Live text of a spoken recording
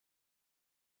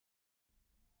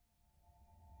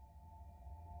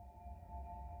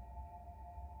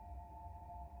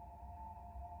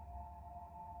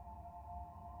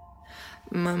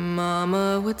My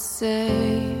mama would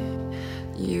say,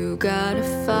 you gotta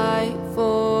fight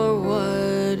for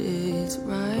what is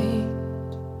right.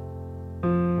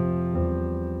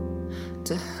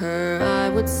 To her I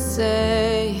would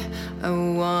say, I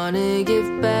wanna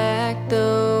give back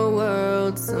the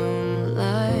world some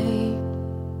light.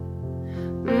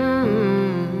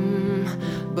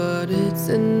 But it's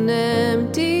an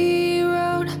empty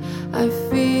road. I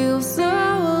feel so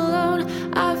alone.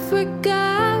 I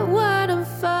forgot what I'm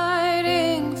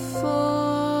fighting for.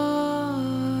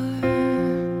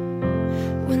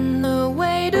 When the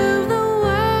weight of the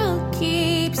world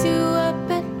keeps you up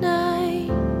at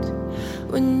night,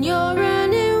 when you're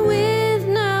running with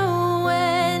no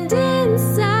end in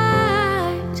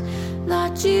sight,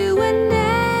 thought you would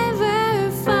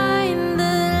never find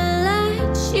the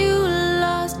light you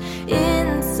lost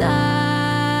inside,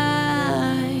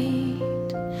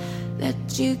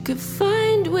 that you could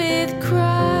find with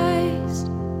Christ.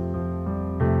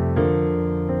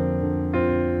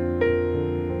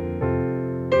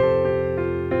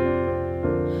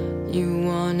 You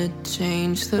wanna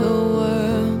change the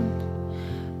world,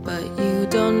 but you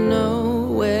don't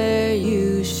know where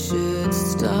you should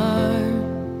start.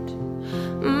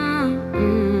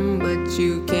 But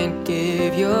you can't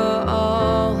give your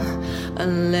all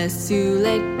unless you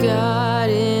let God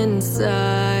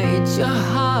inside your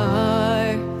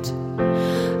heart.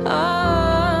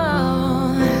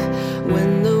 Oh,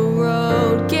 when the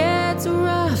road gets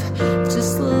rough,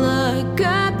 just look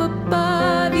up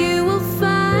above. You will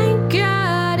find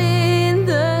God in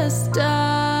the stars.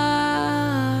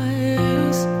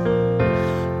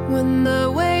 When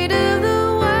the weight of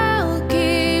the world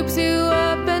keeps you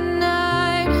up at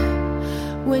night,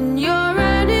 when you're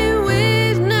running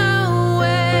with no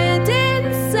end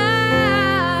in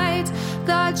sight,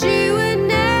 thought you would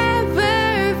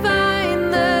never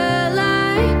find the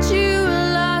light you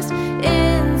lost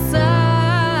inside,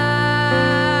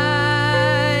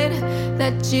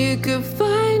 that you could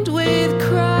find with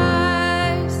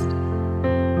Christ.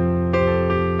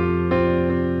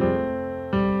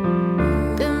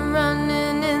 Been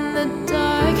running in the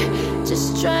dark,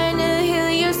 just trying to heal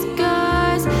your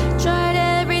scars. Tried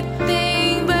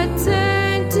everything but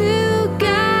turn to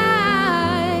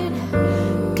God,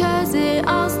 'cause it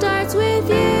all starts with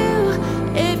you.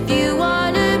 If you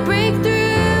wanna break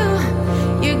through,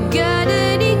 you're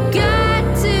gonna need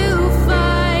God to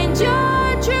find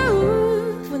your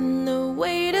truth. When the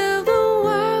weight of the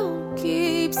world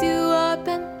keeps you up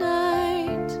at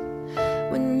night,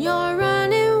 when you're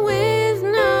running with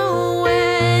no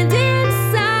end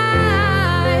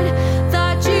inside,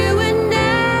 thought you would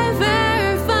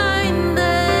never find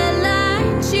the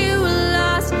light you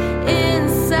lost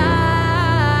inside,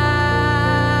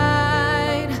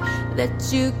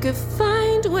 that you could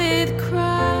find with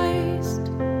Christ.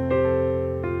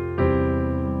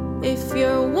 If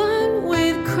you're one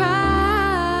with Christ.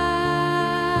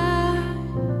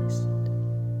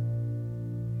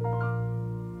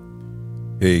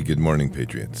 Hey, good morning,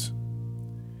 Patriots.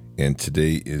 And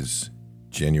today is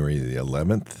January the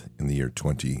 11th in the year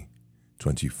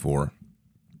 2024.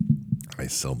 I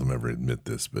seldom ever admit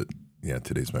this, but yeah,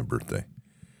 today's my birthday.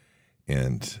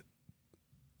 And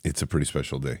it's a pretty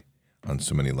special day on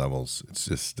so many levels. It's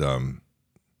just one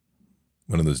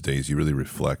of those days you really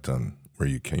reflect on where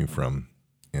you came from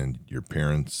and your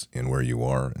parents and where you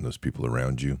are and those people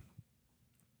around you.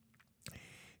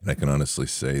 And I can honestly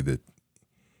say that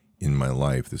in my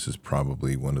life, this is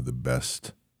probably one of the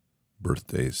best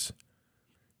birthdays,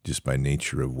 just by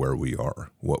nature of where we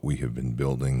are, what we have been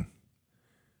building,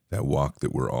 that walk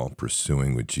that we're all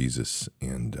pursuing with Jesus,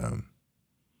 and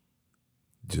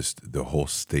just the whole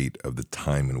state of the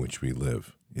time in which we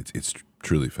live. It's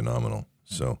truly phenomenal.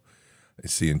 So I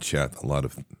see in chat a lot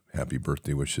of happy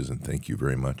birthday wishes, and thank you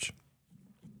very much.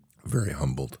 Very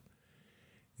humbled.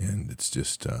 And it's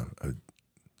just a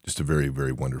very,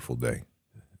 very wonderful day.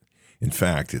 In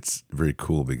fact, it's very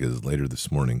cool because later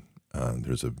this morning,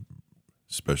 there's a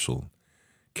special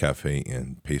cafe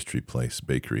and pastry place,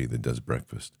 bakery that does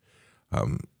breakfast,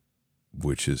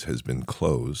 which has been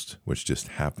closed, which just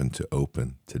happened to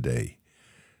open today.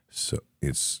 So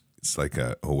it's like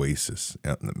a oasis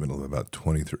out in the middle of about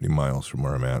 20, 30 miles from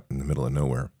where I'm at, in the middle of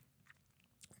nowhere.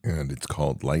 And it's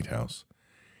called Lighthouse.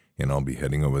 And I'll be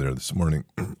heading over there this morning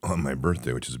on my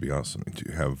birthday, which is going to be awesome,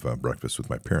 to have breakfast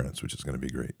with my parents, which is going to be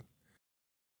great.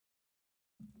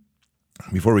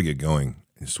 Before we get going,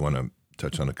 I just want to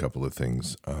touch on a couple of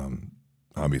things.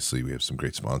 Obviously, we have some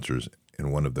great sponsors,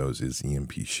 and one of those is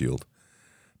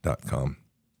empshield.com.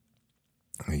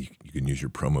 You can use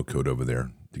your promo code over there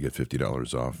to get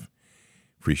 $50 off,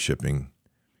 free shipping,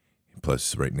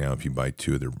 Plus, right now, if you buy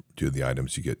two of the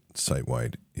items, you get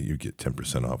site-wide, you get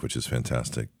 10% off, which is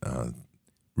fantastic.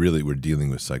 Really, we're dealing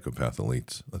with psychopath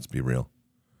elites. Let's be real.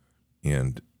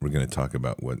 And we're going to talk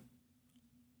about what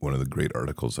one of the great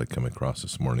articles I come across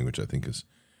this morning, which I think is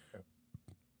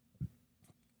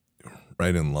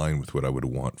right in line with what I would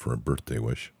want for a birthday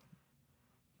wish.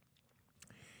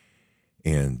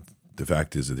 And the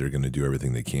fact is that they're going to do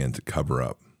everything they can to cover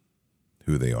up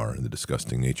who they are and the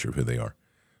disgusting nature of who they are.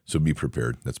 So be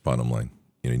prepared. That's bottom line.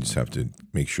 You just have to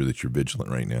make sure that you're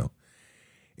vigilant right now.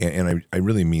 And I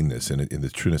really mean this in the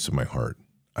trueness of my heart.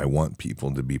 I want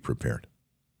people to be prepared.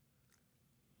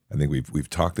 I think we've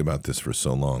talked about this for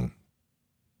so long,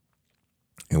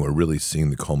 and we're really seeing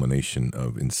the culmination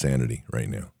of insanity right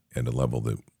now at a level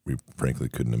that we frankly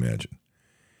couldn't imagine.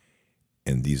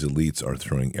 And these elites are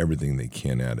throwing everything they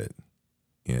can at it.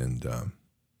 And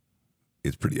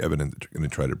it's pretty evident that they're going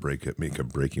to try to make a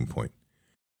breaking point.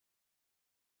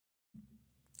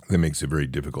 That makes it very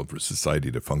difficult for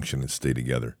society to function and stay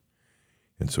together.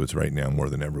 And so it's right now more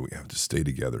than ever we have to stay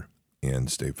together and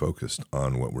stay focused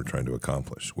on what we're trying to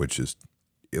accomplish, which is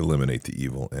eliminate the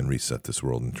evil and reset this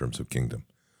world in terms of kingdom.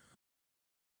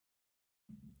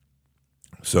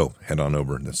 So head on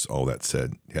over, that's all that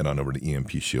said, head on over to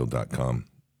EMPshield.com.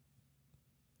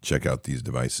 Check out these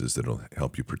devices that will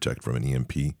help you protect from an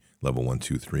EMP, level 1,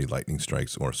 2, 3, lightning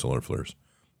strikes, or solar flares.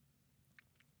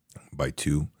 Buy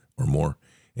 2 or more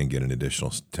and get an additional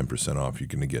 10% off. You're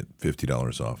going to get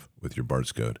 $50 off with your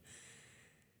BARDS code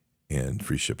and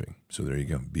free shipping. So there you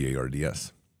go,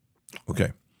 BARDS.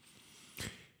 Okay.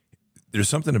 There's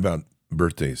something about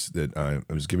birthdays that I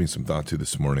was giving some thought to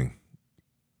this morning,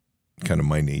 kind of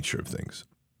my nature of things.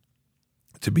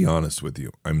 To be honest with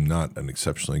you, I'm not an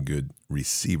exceptionally good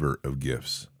receiver of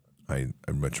gifts. I'd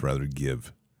much rather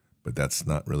give, but that's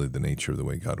not really the nature of the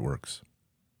way God works.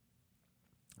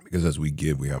 Because as we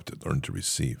give, we have to learn to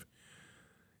receive.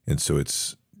 And so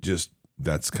it's just,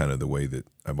 that's kind of the way that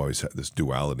I've always had this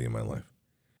duality in my life.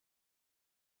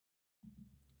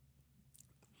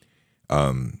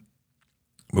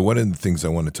 But one of the things I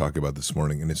want to talk about this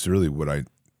morning, and it's really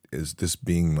is this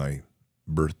being my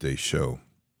birthday show.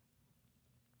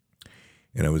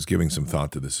 And I was giving some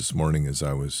thought to this morning as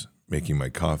I was making my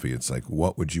coffee. It's like,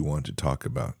 what would you want to talk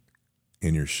about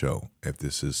in your show if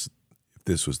this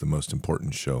was the most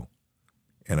important show?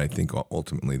 And I think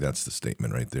ultimately that's the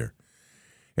statement right there.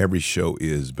 Every show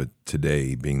is, but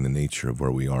today being the nature of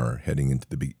where we are heading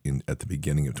into at the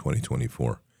beginning of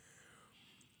 2024,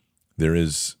 there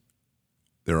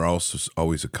are also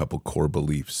always a couple core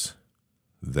beliefs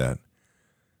that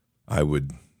I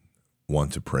would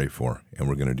want to pray for, and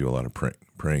we're going to do a lot of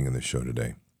praying in the show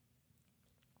today.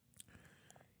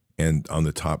 And on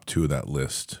the top 2 of that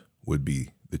list would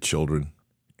be the children,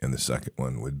 and the second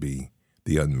one would be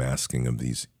the unmasking of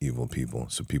these evil people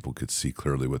so people could see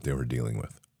clearly what they were dealing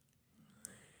with.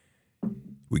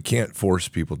 We can't force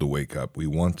people to wake up. We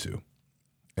want to.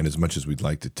 And as much as we'd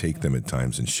like to take them at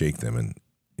times and shake them, and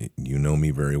you know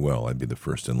me very well, I'd be the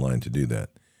first in line to do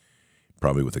that,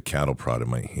 probably with a cattle prod in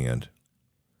my hand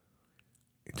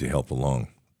to help along.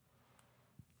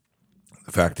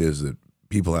 The fact is that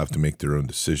people have to make their own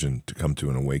decision to come to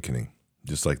an awakening,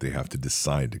 just like they have to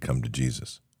decide to come to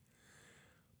Jesus.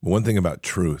 But one thing about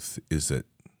truth is that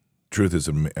truth is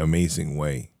an amazing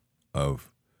way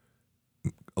of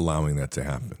allowing that to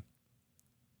happen.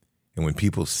 And when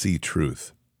people see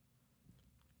truth,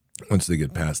 once they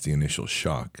get past the initial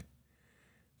shock,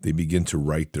 they begin to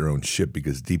right their own ship,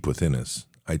 because deep within us,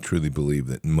 I truly believe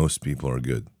that most people are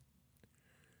good.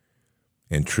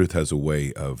 And truth has a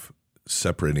way of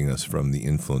separating us from the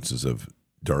influences of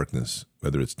darkness,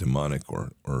 whether it's demonic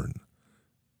or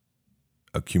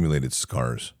accumulated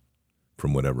scars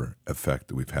from whatever effect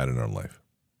that we've had in our life.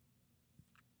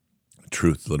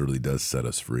 Truth literally does set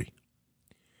us free.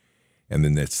 And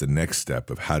then that's the next step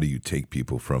of how do you take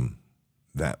people from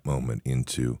that moment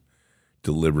into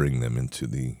delivering them into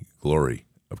the glory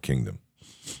of kingdom.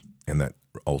 And that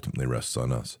ultimately rests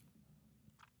on us.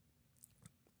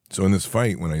 So in this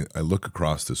fight, when I look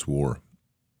across this war,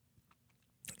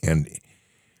 and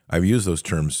I've used those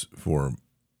terms for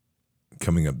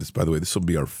coming up. By the way, this will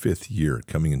be our 5th year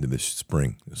coming into this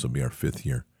spring. This will be our 5th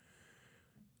year,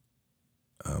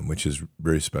 which is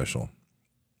very special.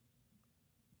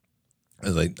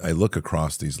 As I look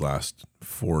across these last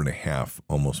 4.5,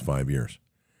 almost 5 years,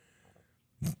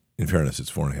 in fairness,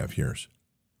 it's 4.5 years,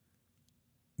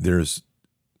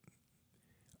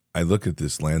 I look at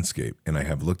this landscape, and I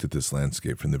have looked at this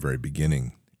landscape from the very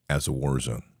beginning as a war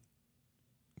zone.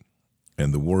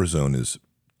 And the war zone is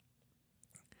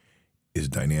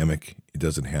dynamic, It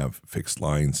doesn't have fixed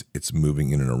lines. It's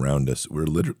moving in and around us. We're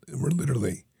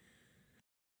literally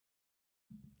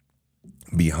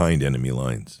behind enemy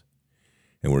lines.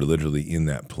 And we're literally in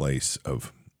that place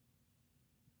of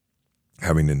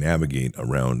having to navigate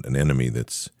around an enemy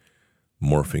that's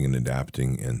morphing and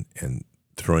adapting and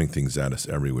throwing things at us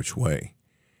every which way.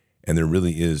 And there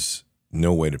really is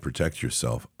no way to protect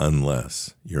yourself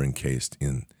unless you're encased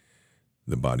in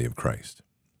the body of Christ.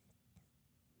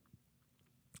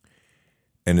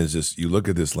 And as you look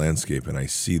at this landscape, and I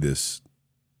see this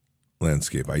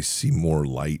landscape, I see more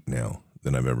light now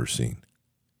than I've ever seen.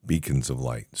 Beacons of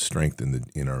light, strength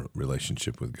in our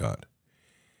relationship with God,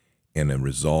 and a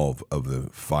resolve of the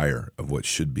fire of what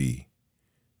should be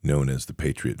known as the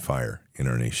patriot fire in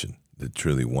our nation that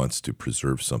truly wants to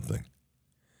preserve something.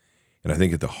 And I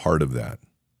think at the heart of that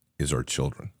is our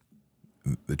children.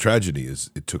 The tragedy is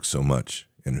it took so much,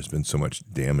 and there's been so much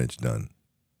damage done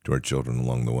to our children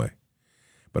along the way.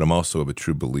 But I'm also of a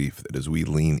true belief that as we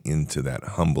lean into that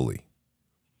humbly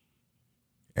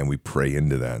and we pray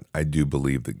into that, I do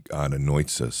believe that God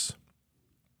anoints us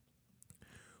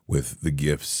with the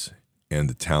gifts and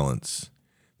the talents,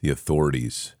 the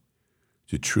authorities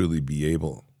to truly be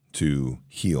able to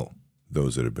heal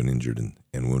those that have been injured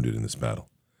and wounded in this battle.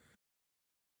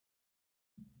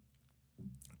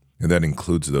 And that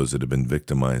includes those that have been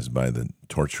victimized by the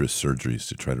torturous surgeries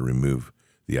to try to remove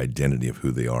the identity of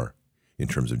who they are in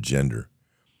terms of gender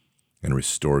and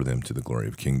restore them to the glory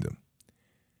of kingdom.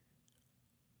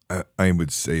 I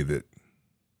would say that,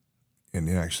 and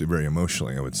actually very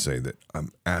emotionally, I would say that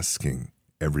I'm asking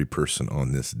every person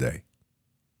on this day,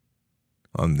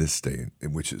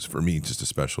 which is for me just a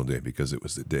special day because it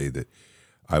was the day that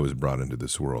I was brought into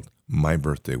this world. My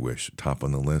birthday wish, top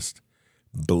on the list,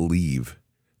 believe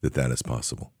that that is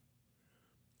possible.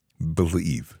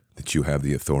 Believe that you have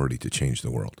the authority to change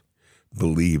the world.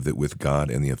 Believe that with God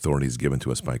and the authorities given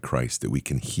to us by Christ that we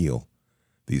can heal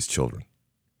these children.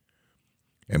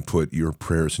 And put your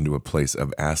prayers into a place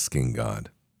of asking God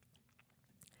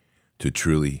to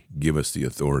truly give us the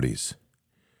authorities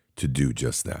to do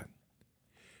just that.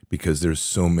 Because there's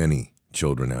so many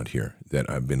children out here that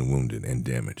have been wounded and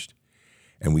damaged.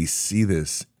 And we see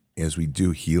this as we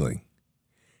do healing.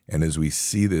 And as we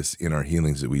see this in our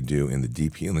healings that we do, in the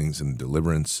deep healings and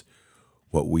deliverance,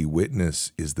 what we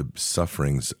witness is the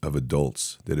sufferings of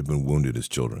adults that have been wounded as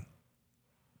children.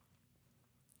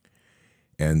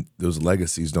 And those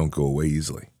legacies don't go away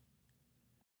easily.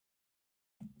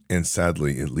 And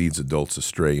sadly, it leads adults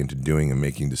astray into doing and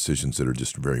making decisions that are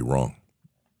just very wrong.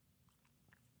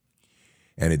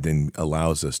 And it then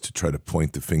allows us to try to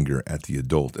point the finger at the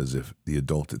adult as if the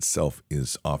adult itself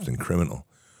is often criminal,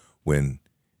 when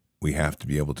we have to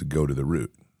be able to go to the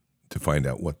root to find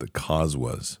out what the cause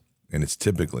was. And it's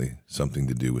typically something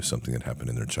to do with something that happened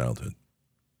in their childhood.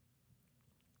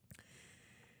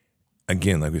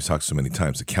 Again, like we've talked so many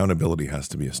times, accountability has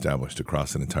to be established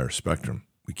across an entire spectrum.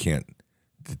 We can't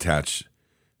detach,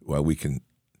 while we can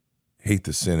hate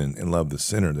the sin and love the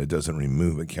sinner, that doesn't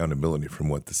remove accountability from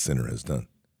what the sinner has done.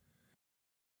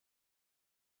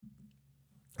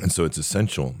 And so it's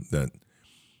essential that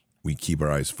we keep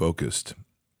our eyes focused,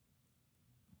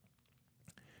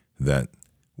 that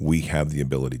we have the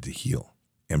ability to heal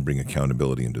and bring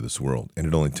accountability into this world, and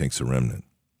it only takes a remnant.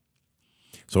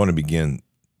 So I want to begin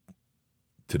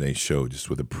today's show just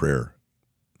with a prayer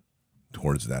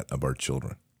towards that of our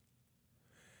children.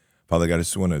 Father God, I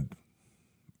just want to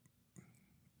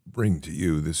bring to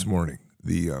you this morning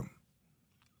the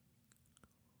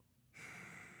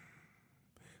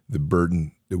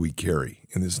burden that we carry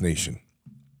in this nation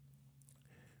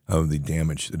of the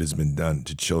damage that has been done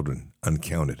to children,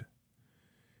 uncounted.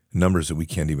 Numbers that we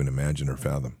can't even imagine or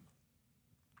fathom,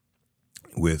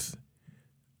 with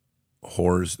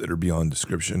horrors that are beyond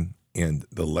description and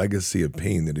the legacy of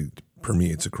pain that it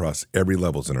permeates across every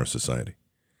levels in our society.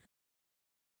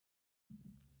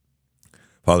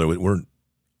 Father,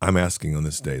 I'm asking on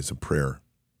this day is a prayer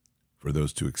for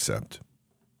those to accept,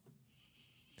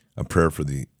 a prayer for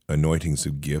the anointings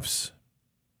of gifts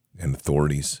and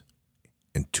authorities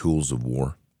and tools of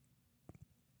war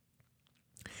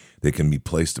that can be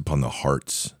placed upon the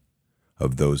hearts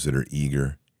of those that are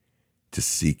eager to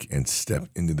seek and step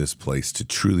into this place to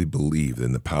truly believe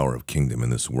in the power of kingdom in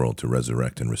this world to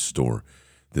resurrect and restore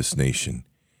this nation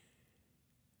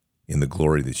in the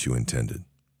glory that you intended.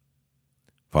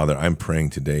 Father, I'm praying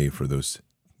today for those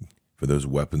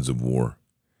weapons of war,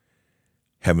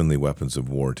 heavenly weapons of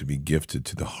war, to be gifted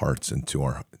to the hearts and to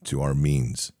our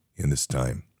means in this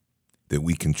time, that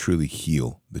we can truly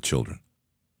heal the children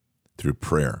through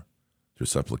prayer, through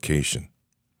supplication,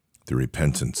 through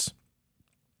repentance,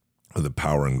 of the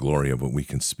power and glory of what we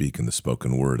can speak in the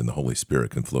spoken word, and the Holy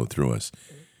Spirit can flow through us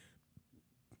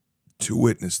to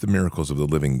witness the miracles of the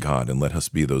living God, and let us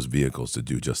be those vehicles to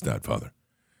do just that, Father.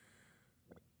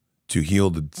 To heal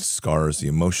the scars, the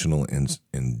emotional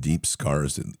and deep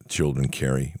scars that children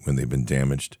carry when they've been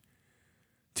damaged,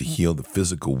 to heal the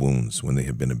physical wounds when they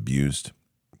have been abused,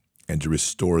 and to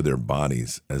restore their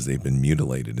bodies as they've been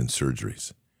mutilated in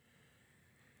surgeries.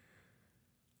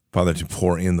 Father, to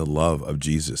pour in the love of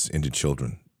Jesus into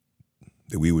children,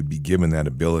 that we would be given that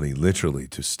ability literally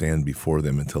to stand before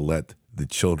them and to let the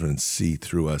children see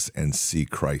through us and see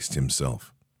Christ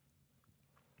himself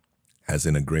as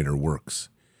in a greater works,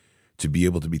 to be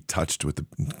able to be touched with the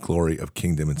glory of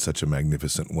kingdom in such a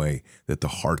magnificent way that the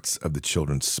hearts of the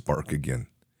children spark again,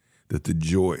 that the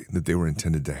joy that they were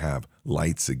intended to have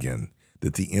lights again,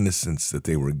 that the innocence that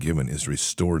they were given is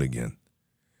restored again,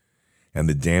 and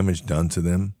the damage done to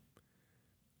them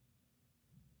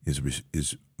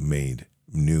is made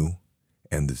new,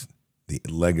 and the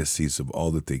legacies of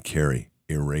all that they carry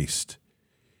erased,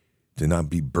 to not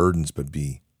be burdens but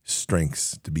be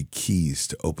strengths, to be keys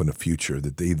to open a future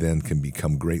that they then can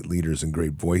become great leaders and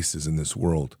great voices in this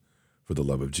world for the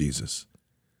love of Jesus.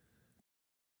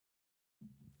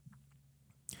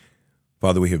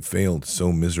 Father, we have failed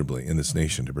so miserably in this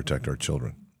nation to protect our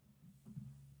children.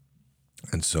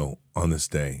 And so on this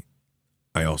day,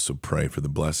 I also pray for the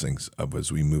blessings of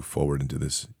as we move forward into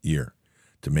this year,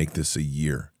 to make this a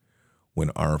year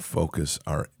when our focus,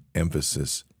 our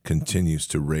emphasis continues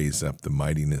to raise up the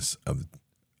mightiness of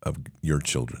your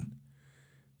children,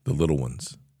 the little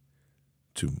ones,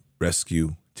 to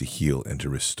rescue, to heal, and to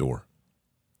restore,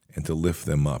 and to lift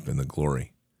them up in the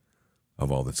glory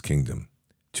of all that's kingdom,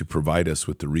 to provide us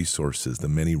with the resources, the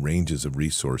many ranges of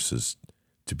resources,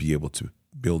 to be able to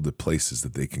build the places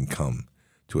that they can come,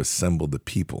 to assemble the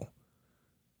people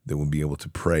that will be able to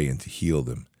pray and to heal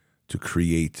them, to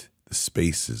create the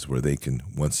spaces where they can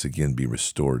once again be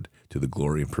restored to the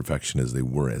glory and perfection as they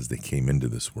were as they came into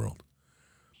this world,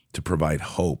 to provide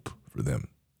hope for them,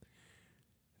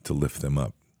 to lift them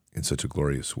up in such a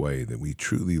glorious way that we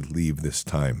truly leave this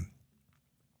time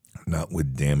not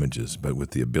with damages, but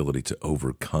with the ability to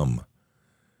overcome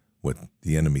what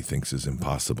the enemy thinks is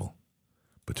impossible,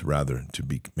 but to rather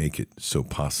make it so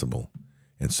possible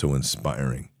and so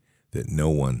inspiring that no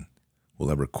one will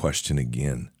ever question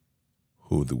again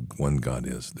who the one God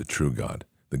is, the true God,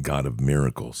 the God of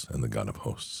miracles and the God of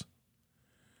hosts.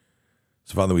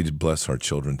 So, Father, we just bless our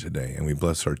children today, and we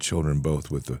bless our children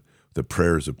both with the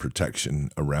prayers of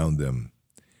protection around them,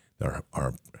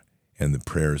 and the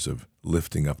prayers of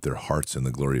lifting up their hearts in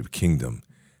the glory of kingdom,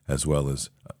 as well as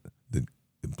the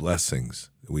blessings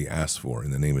that we ask for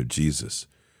in the name of Jesus,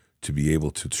 to be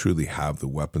able to truly have the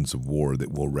weapons of war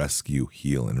that will rescue,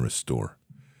 heal, and restore.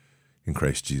 In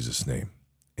Christ Jesus' name,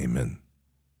 amen.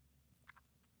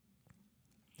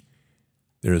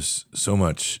 There's so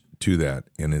much to that,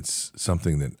 and it's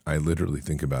something that I literally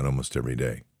think about almost every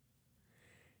day,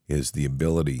 is the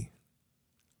ability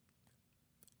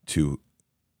to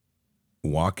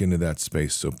walk into that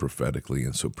space so prophetically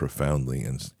and so profoundly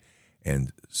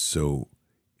and so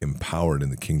empowered in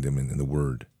the kingdom and in the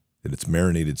word, that it's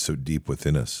marinated so deep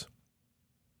within us,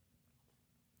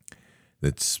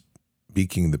 that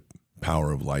speaking the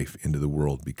power of life into the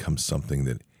world becomes something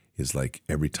that is like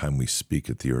every time we speak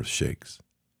it, the earth shakes.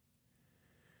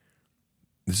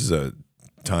 This is a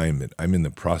time that I'm in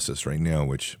the process right now,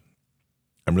 which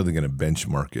I'm really going to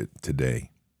benchmark it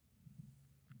today.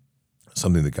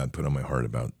 Something that God put on my heart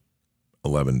about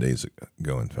 11 days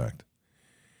ago, in fact.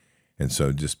 And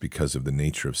so just because of the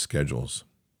nature of schedules,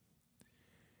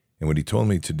 and what he told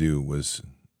me to do was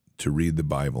to read the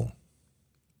Bible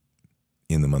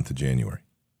in the month of January.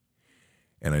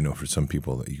 And I know for some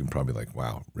people that you can probably like,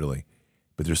 wow, really?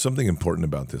 But there's something important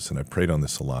about this, and I prayed on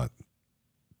this a lot.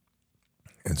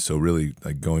 And so really,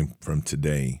 like going from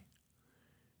today,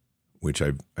 which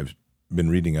I've been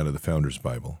reading out of the Founders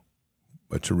Bible,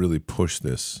 but to really push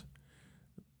this,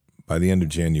 by the end of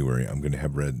January, I'm going to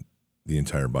have read the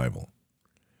entire Bible.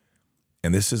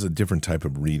 And this is a different type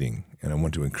of reading, and I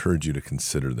want to encourage you to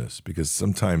consider this, because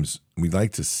sometimes we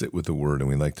like to sit with the Word and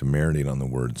we like to marinate on the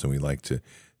words and we like to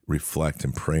reflect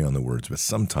and pray on the words, but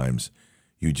sometimes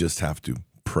you just have to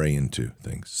pray into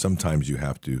things. Sometimes you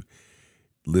have to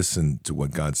listen to what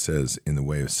God says in the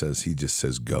way it says. He just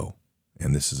says, go.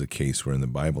 And this is a case where in the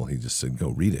Bible, he just said, go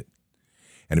read it.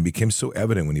 And it became so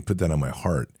evident when he put that on my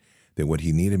heart that what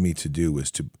he needed me to do was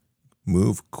to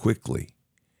move quickly,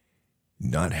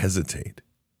 not hesitate,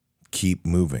 keep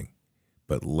moving,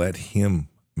 but let him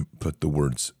put the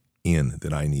words in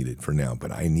that I needed for now.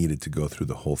 But I needed to go through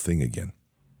the whole thing again.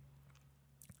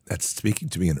 That's speaking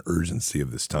to me an urgency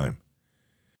of this time.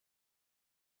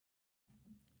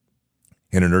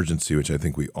 And an urgency which I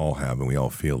think we all have and we all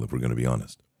feel, if we're going to be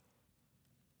honest.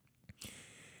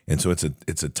 And so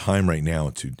it's a time right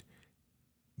now to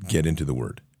get into the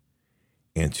Word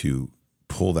and to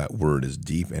pull that Word as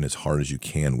deep and as hard as you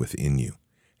can within you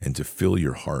and to fill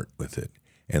your heart with it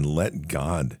and let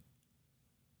God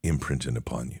imprint it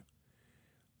upon you.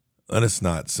 Let us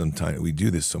not sometimes, we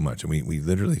do this so much, and we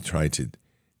literally try to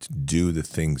do the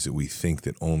things that we think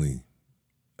that only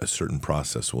a certain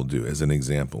process will do. As an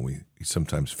example, we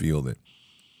sometimes feel that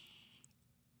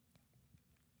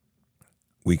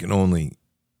we can only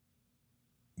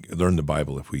learn the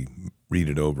Bible if we read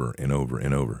it over and over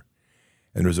and over.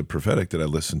 And there's a prophetic that I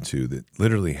listened to that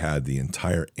literally had the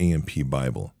entire AMP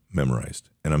Bible memorized,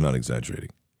 and I'm not exaggerating.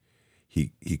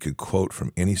 He could quote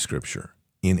from any scripture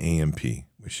in AMP,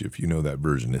 which, if you know that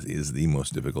version, is the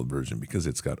most difficult version because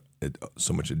it's got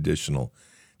so much additional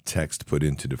text put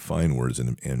in to define words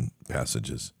and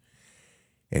passages.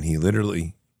 And he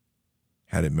literally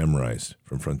had it memorized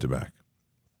from front to back.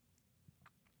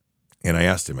 And I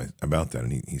asked him about that,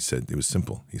 and he said it was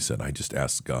simple. He said, I just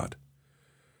asked God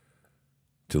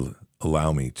to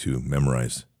allow me to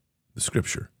memorize the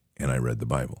scripture, and I read the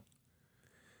Bible.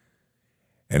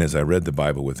 And as I read the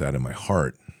Bible with that in my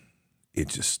heart,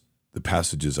 the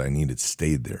passages I needed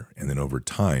stayed there. And then over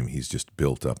time, he's just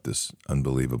built up this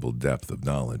unbelievable depth of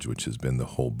knowledge, which has been the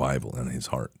whole Bible in his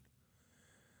heart.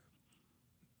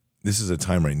 This is a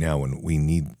time right now when we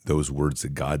need those words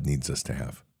that God needs us to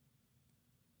have.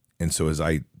 And so as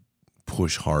I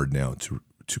push hard now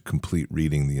to complete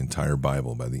reading the entire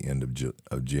Bible by the end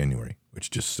of January, which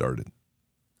just started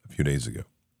a few days ago,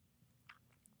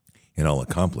 and I'll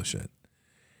accomplish it,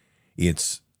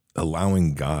 it's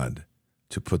allowing God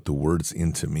to put the words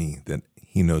into me that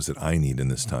he knows that I need in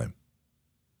this time.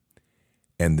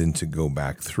 And then to go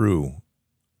back through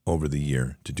over the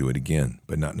year to do it again,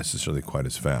 but not necessarily quite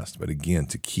as fast, but again,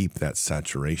 to keep that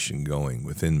saturation going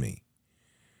within me,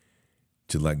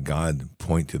 to let God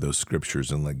point to those scriptures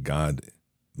and let God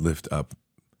lift up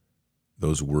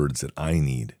those words that I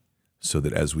need so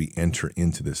that as we enter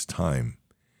into this time,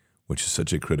 which is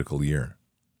such a critical year,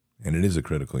 and it is a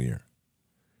critical year,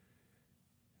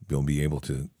 we'll be able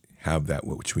to have that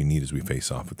which we need as we face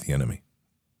off with the enemy.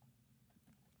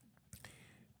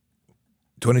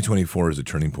 2024 is a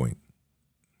turning point.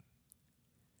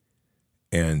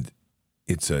 And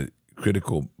it's a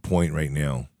critical point right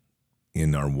now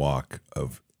in our walk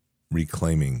of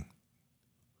reclaiming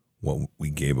what we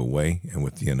gave away and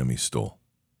what the enemy stole.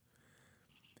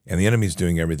 And the enemy's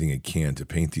doing everything it can to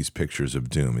paint these pictures of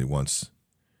doom. It wants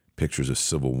pictures of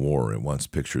civil war. It wants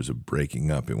pictures of breaking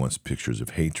up. It wants pictures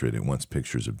of hatred. It wants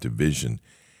pictures of division.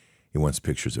 It wants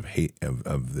pictures of hate,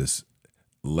 of this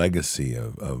legacy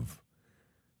of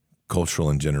cultural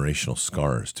and generational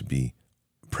scars to be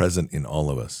present in all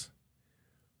of us.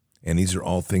 And these are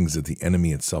all things that the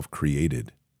enemy itself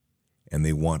created, and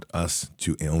they want us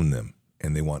to own them,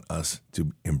 and they want us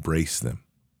to embrace them.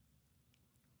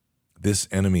 This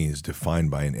enemy is defined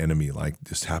by an enemy like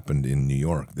this happened in New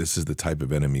York. This is the type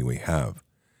of enemy we have,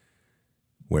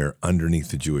 where underneath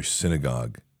the Jewish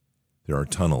synagogue, there are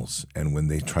tunnels. And when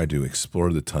they tried to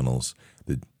explore the tunnels,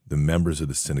 the members of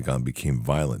the synagogue became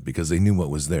violent because they knew what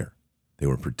was there. They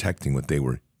were protecting what they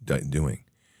were doing.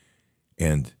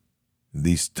 And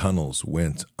these tunnels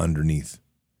went underneath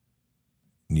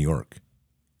New York.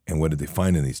 And what did they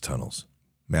find in these tunnels?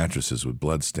 Mattresses with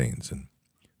bloodstains. And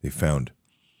they found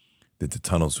that the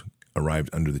tunnels arrived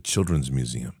under the Children's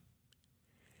Museum.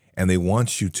 And they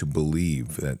want you to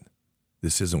believe that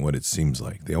this isn't what it seems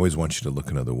like. They always want you to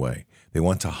look another way. They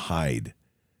want to hide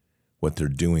what they're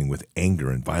doing with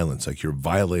anger and violence, like you're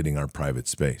violating our private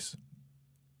space.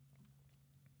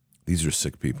 These are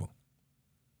sick people.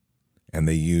 And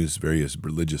they use various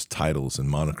religious titles and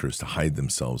monikers to hide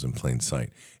themselves in plain sight.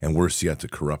 And worse yet, to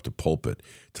corrupt a pulpit,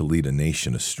 to lead a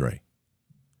nation astray.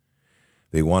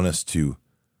 They want us to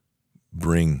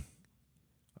bring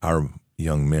our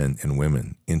young men and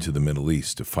women into the Middle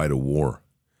East to fight a war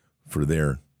for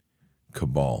their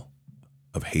cabal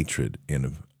of hatred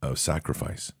and of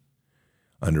sacrifice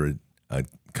under a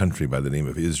country by the name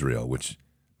of Israel, which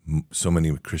so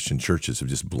many Christian churches have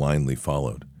just blindly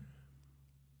followed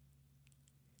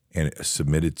and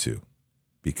submitted to,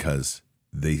 because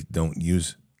they don't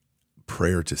use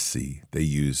prayer to see. They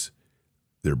use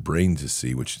their brain to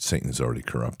see, which Satan has already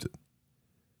corrupted.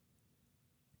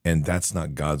 And that's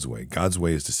not God's way. God's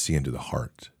way is to see into the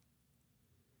heart.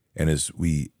 And as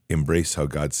we embrace how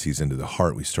God sees into the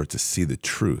heart, we start to see the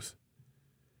truth.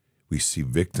 We see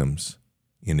victims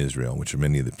in Israel, which are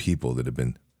many of the people that have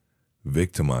been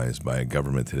victimized by a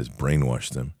government that has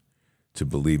brainwashed them to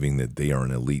believing that they are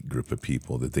an elite group of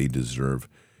people, that they deserve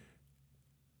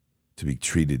to be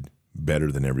treated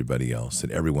better than everybody else,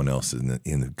 that everyone else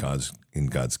in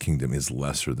God's kingdom is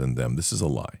lesser than them. This is a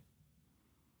lie.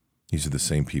 These are the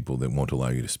same people that won't allow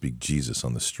you to speak Jesus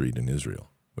on the street in Israel,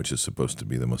 which is supposed to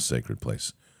be the most sacred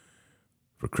place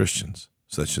for Christians.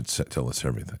 So that should tell us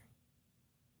everything.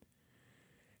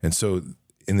 And so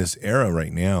in this era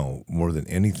right now, more than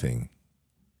anything,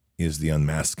 is the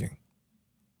unmasking.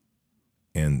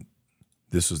 And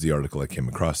this was the article I came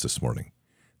across this morning.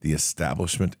 The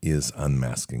establishment is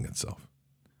unmasking itself,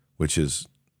 which is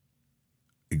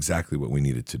exactly what we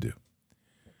needed to do.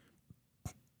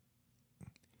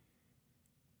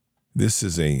 This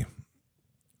is I'm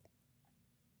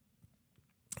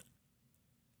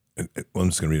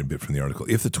just going to read a bit from the article.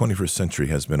 If the 21st century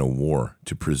has been a war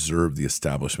to preserve the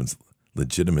establishment's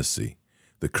legitimacy,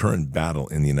 the current battle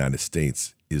in the United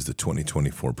States is the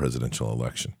 2024 presidential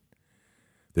election.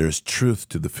 There is truth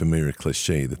to the familiar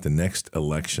cliche that the next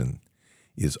election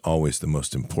is always the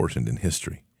most important in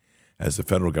history. As the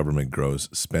federal government grows,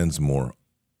 spends more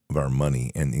of our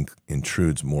money, and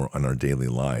intrudes more on our daily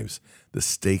lives, the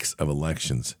stakes of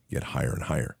elections get higher and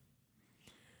higher.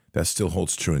 That still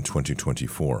holds true in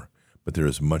 2024, but there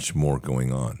is much more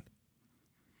going on.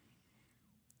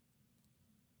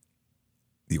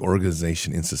 The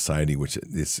organization in society, which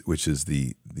is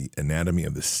the anatomy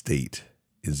of the state,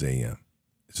 is an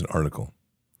article.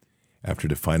 After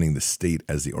defining the state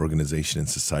as the organization in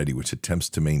society which attempts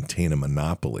to maintain a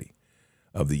monopoly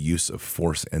of the use of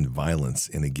force and violence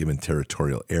in a given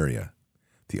territorial area,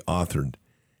 the author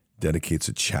dedicates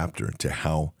a chapter to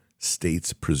how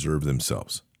states preserve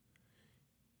themselves.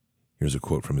 Here's a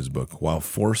quote from his book. While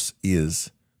force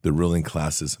is the ruling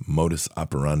class's modus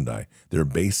operandi, their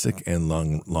basic and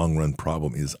long-run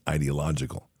problem is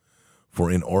ideological.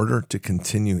 For in order to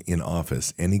continue in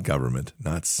office, any government,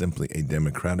 not simply a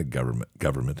democratic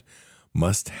government,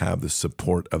 must have the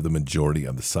support of the majority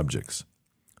of the subjects.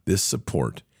 This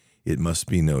support, it must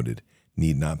be noted,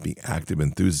 need not be active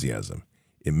enthusiasm.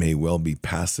 It may well be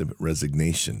passive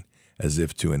resignation, as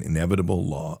if to an inevitable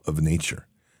law of nature.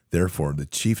 Therefore, the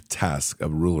chief task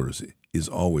of rulers is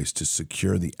always to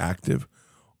secure the active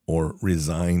or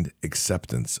resigned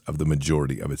acceptance of the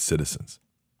majority of its citizens.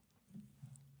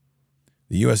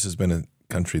 The U.S. has been a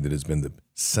country that has been the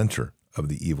center of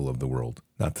the evil of the world,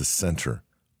 not the center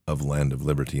of land of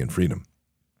liberty and freedom.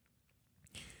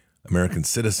 American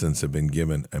citizens have been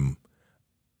given an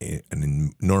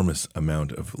enormous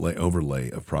amount of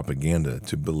overlay of propaganda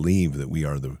to believe that we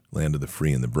are the land of the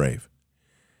free and the brave.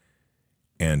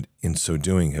 And in so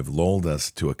doing have lulled us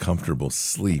to a comfortable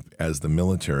sleep as the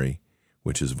military,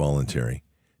 which is voluntary,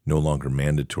 no longer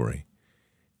mandatory,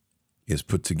 is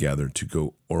put together to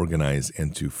go organize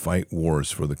and to fight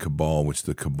wars for the cabal, which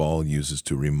the cabal uses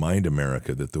to remind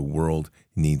America that the world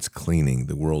needs cleaning,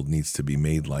 the world needs to be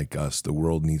made like us, the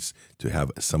world needs to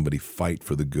have somebody fight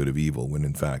for the good of evil, when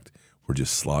in fact we're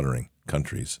just slaughtering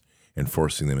countries and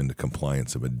forcing them into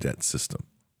compliance of a debt system.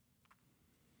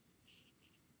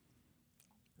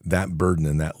 That burden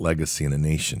and that legacy in a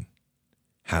nation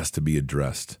has to be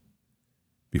addressed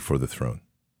before the throne.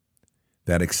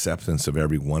 That acceptance of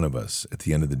every one of us at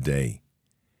the end of the day,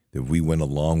 that we went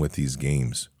along with these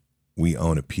games, we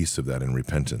own a piece of that in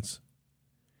repentance.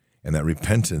 And that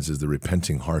repentance is the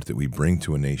repenting heart that we bring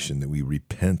to a nation, that we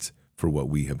repent for what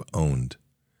we have owned.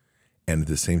 And at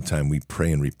the same time, we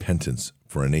pray in repentance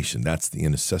for a nation. That's the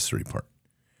intercessory part,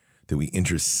 that we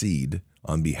intercede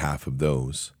on behalf of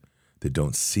those that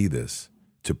don't see this,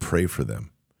 to pray for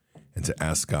them and to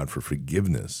ask God for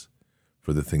forgiveness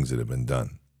for the things that have been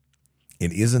done.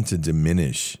 It isn't to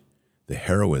diminish the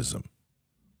heroism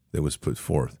that was put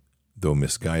forth, though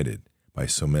misguided by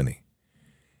so many,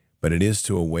 but it is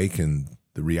to awaken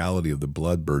the reality of the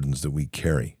blood burdens that we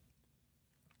carry.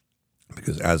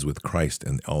 Because as with Christ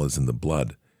and all is in the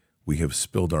blood, we have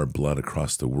spilled our blood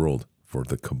across the world for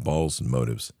the cabal's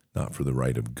motives, not for the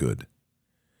right of good.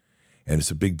 And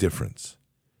it's a big difference.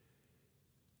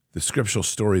 The scriptural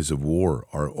stories of war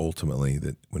are ultimately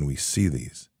that when we see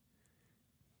these,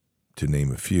 to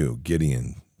name a few,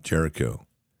 Gideon, Jericho,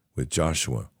 with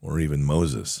Joshua, or even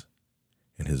Moses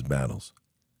in his battles.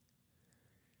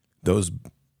 Those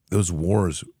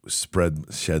wars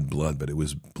shed blood, but it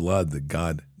was blood that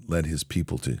God led his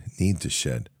people to need to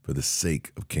shed for the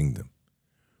sake of kingdom.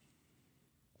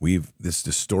 This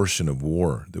distortion of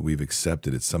war that we've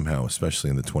accepted it somehow, especially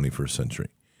in the 21st century.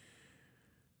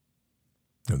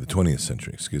 No, the 20th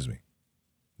century, excuse me.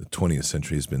 The 20th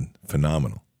century has been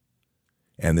phenomenal.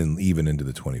 And then even into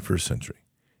the 21st century.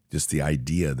 Just the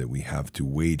idea that we have to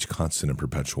wage constant and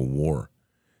perpetual war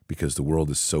because the world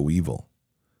is so evil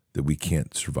that we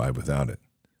can't survive without it.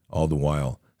 All the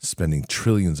while spending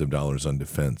trillions of dollars on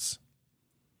defense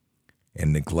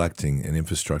and neglecting an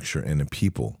infrastructure and a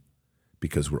people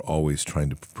because we're always trying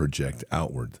to project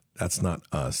outward. That's not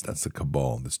us. That's the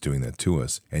cabal that's doing that to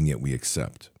us, and yet we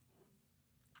accept.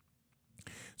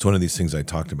 It's one of these things I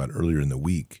talked about earlier in the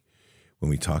week when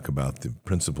we talk about the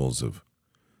principles of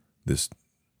this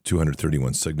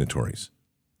 231 signatories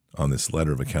on this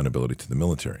letter of accountability to the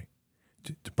military,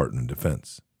 to Department of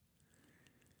Defense.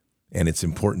 And it's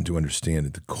important to understand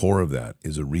that the core of that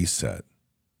is a reset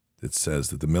that says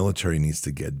that the military needs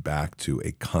to get back to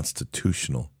a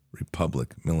constitutional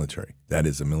republic military. That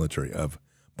is a military of,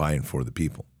 by, and for the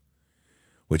people,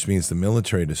 which means the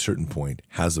military at a certain point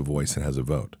has a voice and has a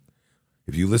vote.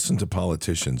 If you listen to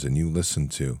politicians and you listen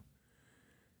to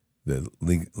the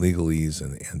legalese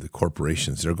and the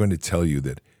corporations, they're going to tell you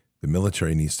that the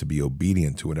military needs to be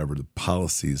obedient to whatever the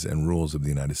policies and rules of the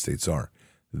United States are.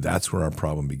 That's where our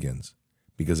problem begins,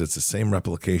 because it's the same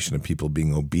replication of people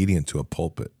being obedient to a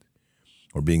pulpit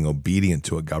or being obedient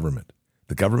to a government.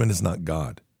 The government is not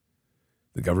God.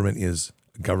 The government is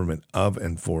a government of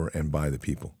and for and by the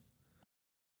people.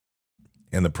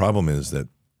 And the problem is that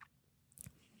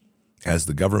as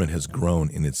the government has grown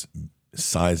in its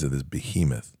size of this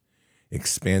behemoth,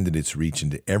 expanded its reach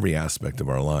into every aspect of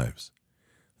our lives,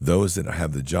 those that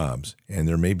have the jobs, and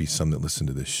there may be some that listen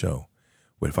to this show,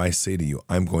 but if I say to you,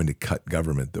 I'm going to cut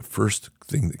government, the first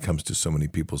thing that comes to so many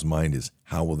people's mind is,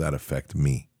 how will that affect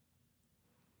me?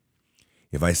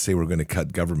 If I say we're going to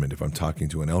cut government, if I'm talking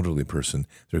to an elderly person,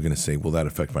 they're going to say, will that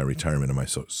affect my retirement and my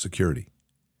Social Security?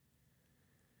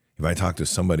 If I talk to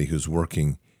somebody who's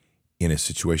working in a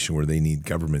situation where they need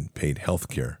government-paid health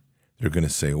care, they're going to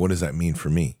say, what does that mean for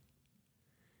me?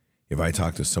 If I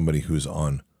talk to somebody who's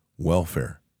on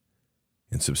welfare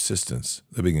and subsistence,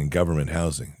 living in government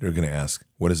housing, they're going to ask,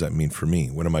 what does that mean for me?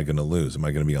 What am I going to lose? Am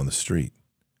I going to be on the street?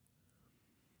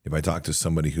 If I talk to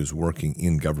somebody who's working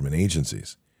in government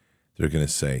agencies, they're going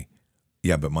to say,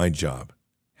 yeah, but my job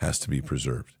has to be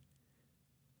preserved.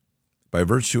 By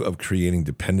virtue of creating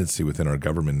dependency within our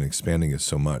government and expanding it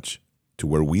so much to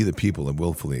where we, the people, have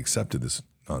willfully accepted this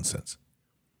nonsense,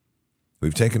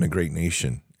 we've taken a great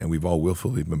nation and we've all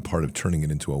willfully been part of turning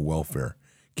it into a welfare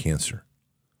cancer,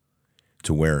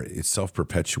 to where it's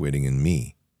self-perpetuating in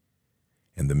me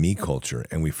and the me culture,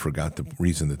 and we forgot the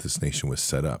reason that this nation was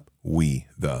set up. We,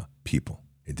 the people.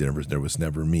 There was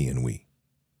never me and we.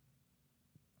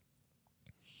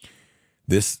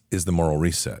 This is the moral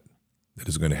reset that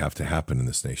is going to have to happen in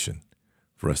this nation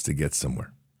for us to get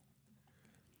somewhere.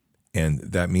 And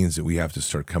that means that we have to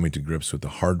start coming to grips with the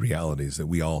hard realities that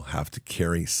we all have to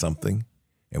carry something,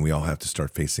 and we all have to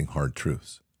start facing hard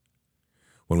truths.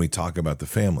 When we talk about the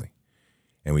family,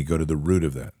 and we go to the root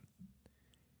of that,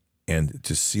 and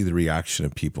to see the reaction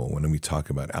of people when we talk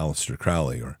about Aleister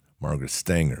Crowley or Margaret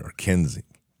Stanger or Kinsey,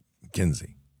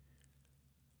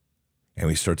 and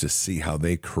we start to see how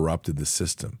they corrupted the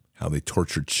system, how they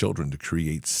tortured children to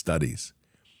create studies,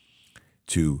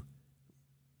 to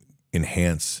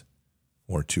enhance,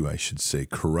 or to, I should say,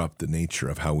 corrupt the nature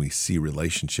of how we see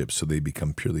relationships so they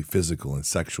become purely physical and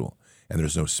sexual, and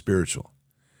there's no spiritual,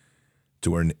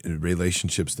 to where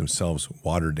relationships themselves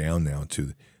water down now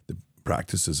to the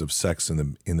practices of sex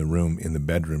in the room, in the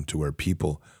bedroom, to where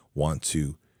people want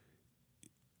to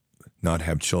not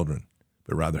have children,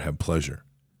 but rather have pleasure.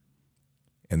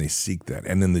 And they seek that.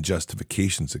 And then the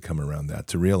justifications that come around that,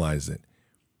 to realize that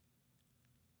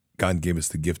God gave us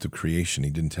the gift of creation. He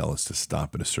didn't tell us to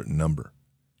stop at a certain number.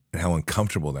 And how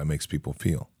uncomfortable that makes people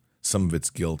feel. Some of it's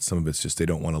guilt, some of it's just they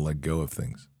don't want to let go of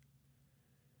things.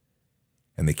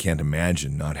 And they can't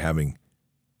imagine not having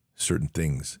certain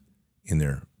things in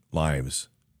their lives,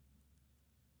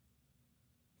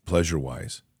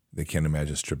 pleasure-wise. They can't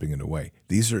imagine stripping it away.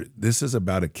 This is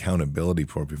about accountability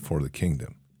before the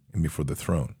kingdom and before the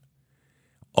throne.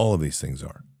 All of these things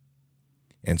are.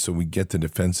 And so we get the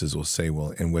defenses will say,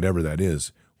 well, and whatever that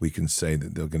is, we can say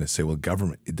that they're going to say, well,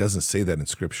 government, it doesn't say that in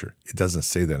Scripture. It doesn't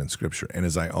say that in Scripture. And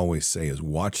as I always say is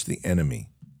watch the enemy,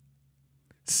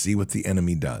 see what the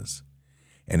enemy does.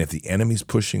 And if the enemy's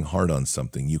pushing hard on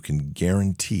something, you can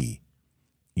guarantee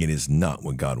it is not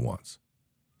what God wants.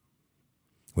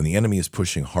 When the enemy is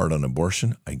pushing hard on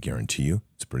abortion, I guarantee you,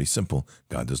 it's pretty simple.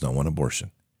 God does not want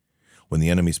abortion. When the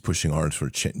enemy is pushing hard for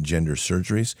gender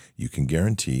surgeries, you can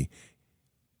guarantee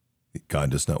that God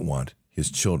does not want his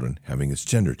children having its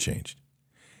gender changed.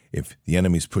 If the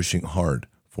enemy is pushing hard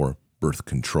for birth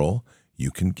control, you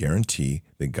can guarantee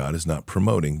that God is not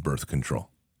promoting birth control.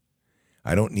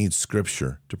 I don't need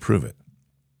Scripture to prove it.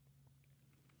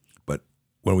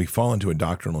 when we fall into a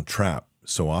doctrinal trap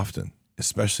so often,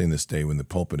 especially in this day when the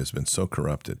pulpit has been so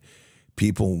corrupted,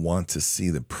 people want to see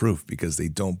the proof because they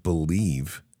don't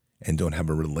believe and don't have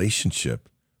a relationship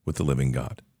with the living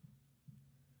God.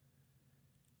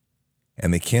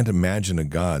 And they can't imagine a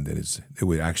God that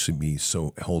would actually be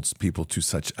so, holds people to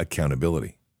such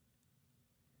accountability.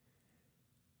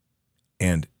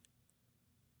 And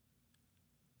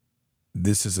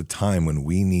this is a time when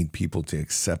we need people to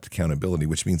accept accountability,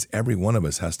 which means every one of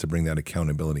us has to bring that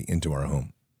accountability into our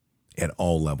home at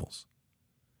all levels.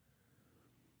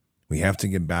 We have to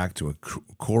get back to a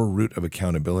core root of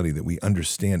accountability that we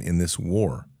understand in this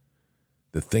war.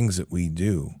 The things that we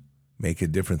do make a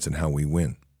difference in how we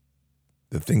win.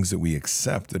 The things that we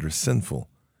accept that are sinful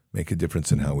make a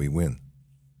difference in how we win.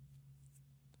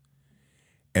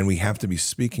 And we have to be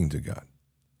speaking to God.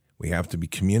 We have to be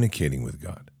communicating with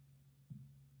God.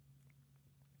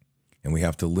 And we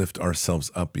have to lift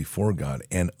ourselves up before God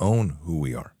and own who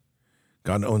we are.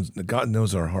 God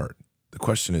knows our heart. The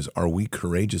question is, are we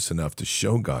courageous enough to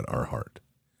show God our heart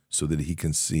so that he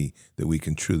can see that we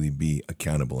can truly be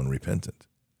accountable and repentant?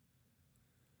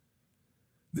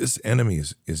 This enemy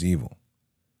is evil.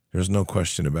 There's no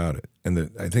question about it.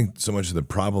 And I think so much of the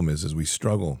problem is we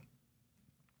struggle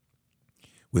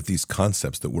with these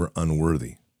concepts that we're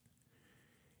unworthy.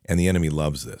 And the enemy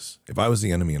loves this. If I was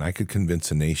the enemy and I could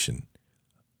convince a nation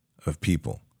of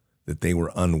people that they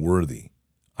were unworthy,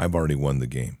 I've already won the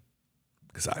game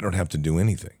because I don't have to do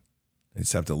anything. I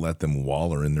just have to let them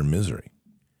wallow in their misery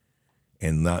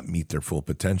and not meet their full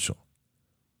potential.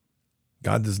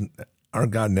 Our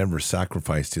God never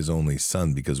sacrificed his only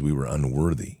son because we were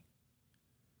unworthy.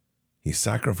 He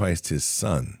sacrificed his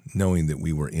son knowing that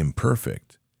we were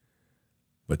imperfect,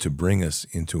 but to bring us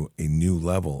into a new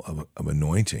level of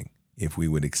anointing if we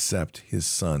would accept his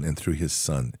son and through his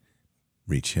son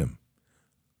reach him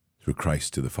through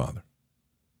Christ to the Father.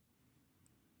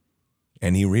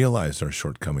 And he realized our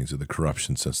shortcomings of the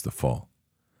corruption since the fall.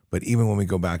 But even when we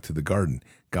go back to the garden,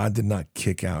 God did not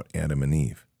kick out Adam and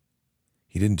Eve.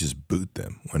 He didn't just boot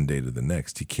them one day to the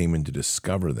next. He came in to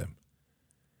discover them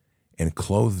and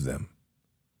clothe them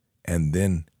and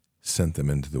then sent them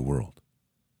into the world.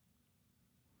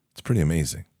 It's pretty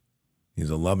amazing. He's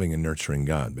a loving and nurturing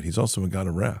God, but he's also a God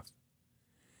of wrath.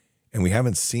 And we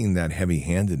haven't seen that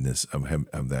heavy-handedness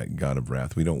of that God of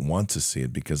wrath. We don't want to see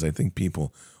it because I think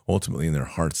people ultimately in their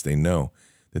hearts, they know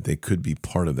that they could be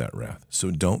part of that wrath.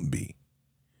 So don't be.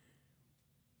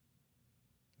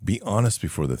 Be honest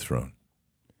before the throne.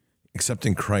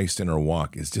 Accepting Christ in our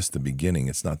walk is just the beginning.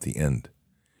 It's not the end.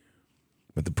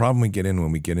 But the problem we get in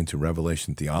when we get into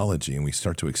Revelation theology and we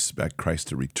start to expect Christ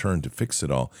to return to fix it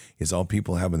all is all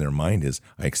people have in their mind is,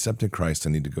 I accepted Christ, I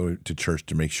need to go to church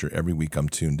to make sure every week I'm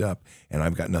tuned up, and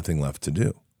I've got nothing left to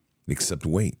do except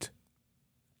wait.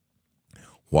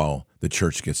 While the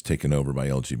church gets taken over by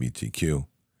LGBTQ,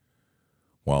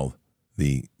 while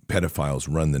the pedophiles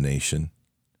run the nation,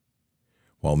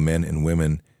 while men and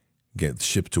women get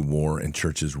shipped to war and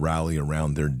churches rally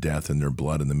around their death and their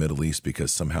blood in the Middle East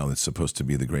because somehow it's supposed to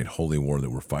be the great holy war that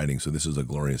we're fighting, so this is a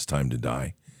glorious time to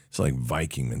die. It's like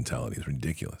Viking mentality. It's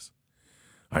ridiculous.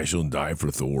 I shall die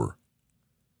for Thor.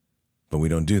 But we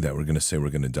don't do that. We're going to say we're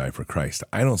going to die for Christ.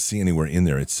 I don't see anywhere in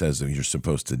there it says that you're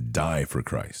supposed to die for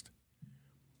Christ.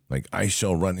 Like, I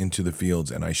shall run into the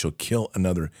fields and I shall kill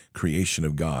another creation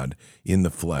of God in the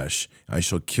flesh. I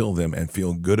shall kill them and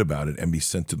feel good about it and be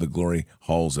sent to the glory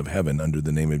halls of heaven under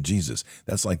the name of Jesus.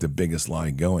 That's like the biggest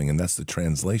lie going, and that's the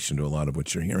translation to a lot of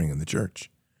what you're hearing in the church.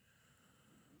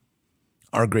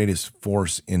 Our greatest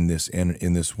force in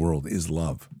this world is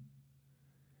love.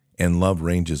 And love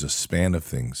ranges a span of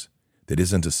things that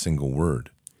isn't a single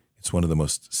word. It's one of the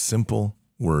most simple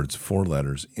words, 4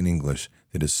 letters in English,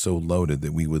 that is so loaded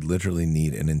that we would literally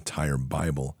need an entire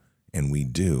Bible, and we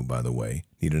do, by the way,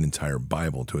 need an entire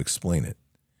Bible to explain it.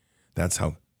 That's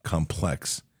how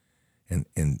complex and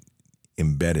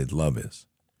embedded love is.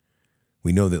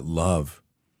 We know that love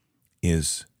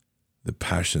is the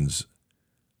passions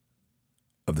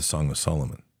of the Song of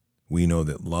Solomon. We know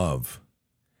that love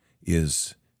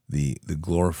is the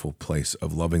gloriful place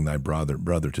of loving thy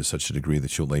brother to such a degree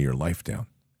that you'll lay your life down.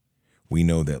 We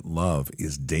know that love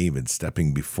is David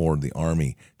stepping before the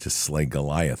army to slay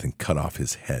Goliath and cut off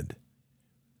his head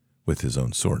with his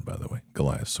own sword, by the way,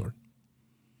 Goliath's sword.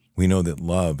 We know that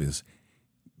love is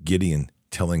Gideon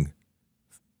telling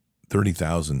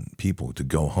 30,000 people to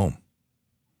go home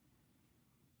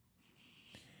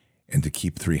and to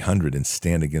keep 300 and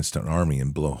stand against an army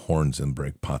and blow horns and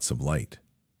break pots of light.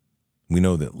 We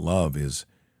know that love is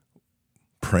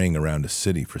praying around a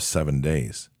city for 7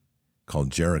 days called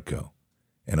Jericho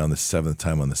and on the seventh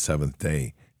time, on the seventh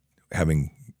day,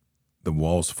 having the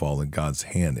walls fall in God's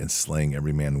hand and slaying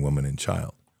every man, woman, and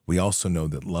child. We also know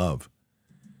that love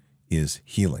is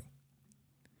healing,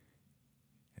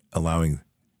 allowing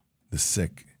the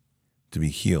sick to be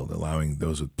healed, allowing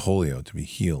those with polio to be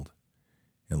healed,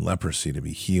 and leprosy to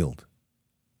be healed.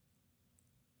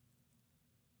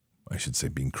 I should say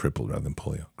being crippled rather than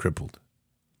polio, crippled.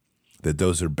 That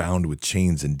those that are bound with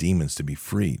chains and demons to be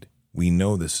freed. We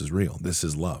know this is real. This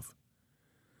is love.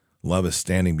 Love is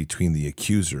standing between the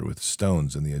accuser with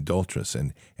stones and the adulteress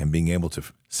and being able to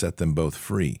set them both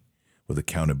free with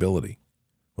accountability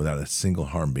without a single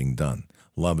harm being done.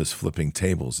 Love is flipping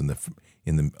tables in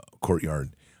the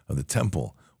courtyard of the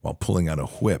temple while pulling out a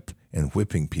whip and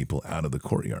whipping people out of the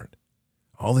courtyard.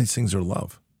 All these things are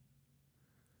love.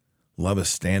 Love is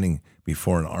standing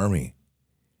before an army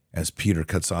as Peter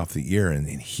cuts off the ear and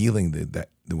healing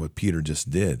what Peter just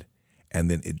did, and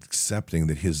then accepting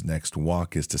that his next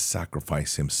walk is to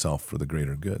sacrifice himself for the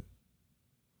greater good.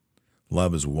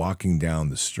 Love is walking down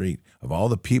the street of all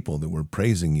the people that were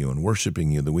praising you and worshiping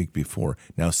you the week before,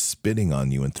 now spitting on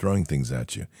you and throwing things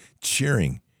at you,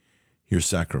 cheering your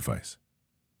sacrifice.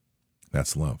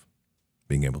 That's love,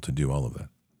 being able to do all of that.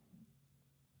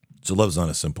 So love's not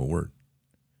a simple word.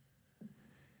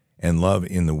 And love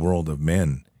in the world of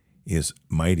men is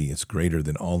mighty. It's greater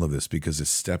than all of this because it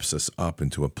steps us up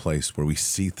into a place where we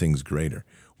see things greater.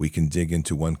 We can dig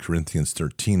into 1 Corinthians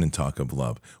 13 and talk of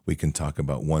love. We can talk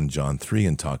about 1 John 3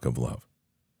 and talk of love.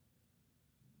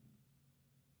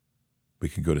 We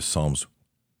can go to Psalms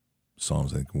I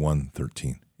think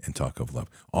 1:13 and talk of love.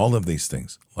 All of these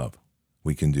things, love.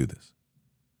 We can do this.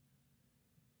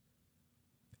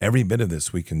 Every bit of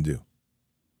this we can do.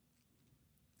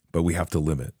 But we have to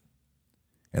live it.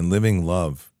 And living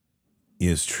love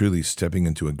is truly stepping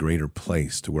into a greater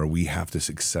place to where we have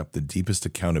to accept the deepest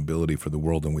accountability for the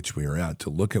world in which we are at, to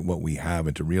look at what we have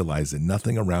and to realize that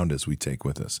nothing around us we take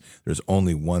with us. There's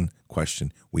only one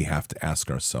question we have to ask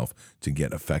ourselves to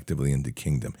get effectively into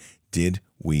kingdom. Did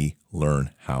we learn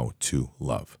how to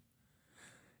love?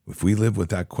 If we live with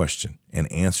that question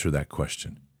and answer that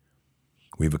question,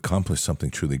 we've accomplished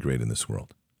something truly great in this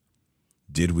world.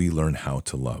 Did we learn how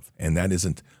to love? And that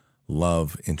isn't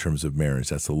love in terms of marriage.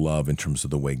 That's a love in terms of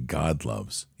the way God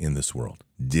loves in this world.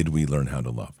 Did we learn how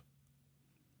to love?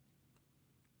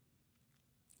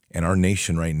 And our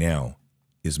nation right now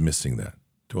is missing that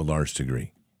to a large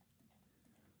degree.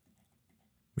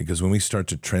 Because when we start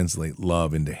to translate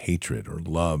love into hatred or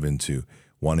love into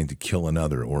wanting to kill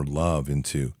another or love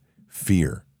into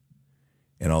fear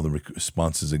and all the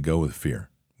responses that go with fear,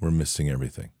 we're missing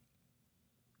everything.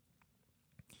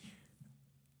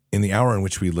 In the hour in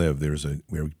which we live,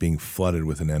 we're being flooded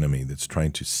with an enemy that's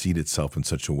trying to seed itself in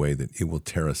such a way that it will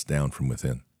tear us down from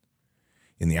within.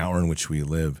 In the hour in which we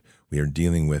live, we are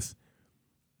dealing with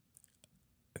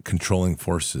controlling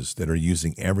forces that are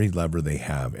using every lever they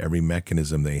have, every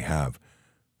mechanism they have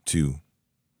to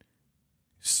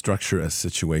structure a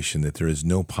situation that there is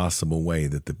no possible way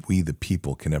that we, the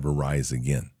people, can ever rise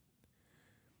again.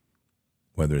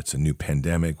 Whether it's a new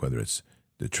pandemic, whether it's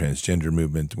the transgender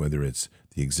movement, whether it's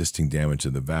the existing damage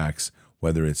of the vax,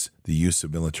 whether it's the use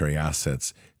of military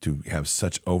assets to have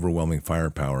such overwhelming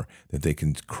firepower that they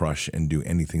can crush and do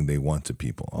anything they want to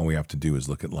people. All we have to do is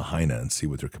look at Lahaina and see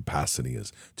what their capacity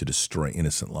is to destroy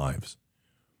innocent lives.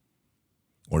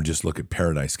 Or just look at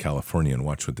Paradise, California, and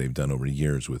watch what they've done over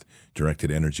years with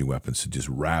directed energy weapons to just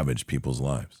ravage people's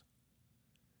lives.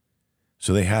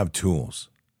 So they have tools.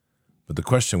 But the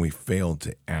question we failed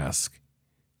to ask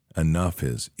enough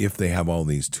is, if they have all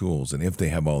these tools and if they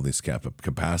have all this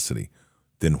capacity,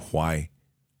 then why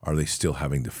are they still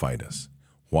having to fight us?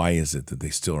 Why is it that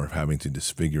they still are having to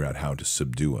just figure out how to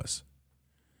subdue us?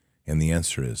 And the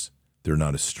answer is, they're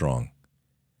not as strong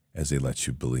as they let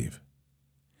you believe.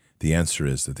 The answer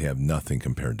is that they have nothing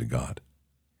compared to God.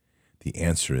 The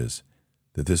answer is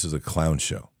that this is a clown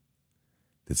show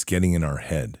that's getting in our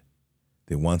head,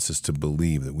 that wants us to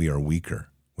believe that we are weaker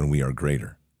when we are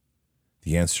greater.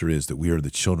 The answer is that we are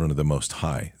the children of the Most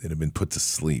High that have been put to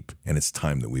sleep, and it's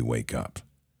time that we wake up.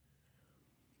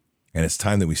 And it's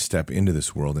time that we step into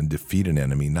this world and defeat an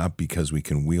enemy, not because we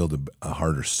can wield a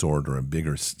harder sword or a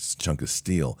bigger chunk of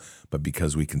steel, but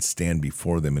because we can stand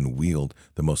before them and wield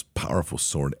the most powerful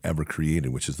sword ever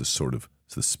created, which is the sword of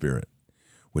the Spirit,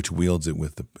 which wields it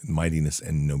with the mightiness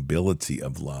and nobility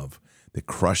of love that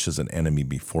crushes an enemy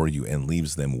before you and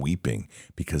leaves them weeping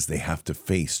because they have to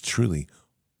face truly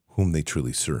whom they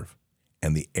truly serve.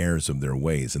 and the errors of their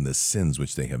ways and the sins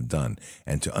which they have done,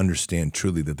 and to understand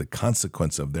truly that the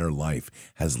consequence of their life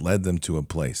has led them to a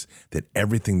place that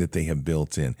everything that they have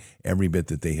built in, every bit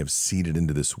that they have seeded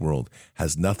into this world,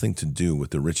 has nothing to do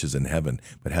with the riches in heaven,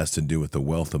 but has to do with the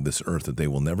wealth of this earth that they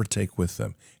will never take with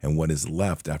them. And what is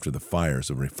left after the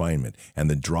fires of refinement and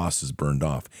the dross is burned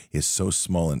off is so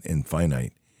small and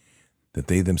infinite that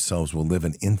they themselves will live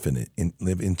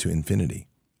into infinity,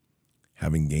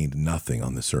 having gained nothing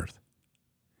on this earth.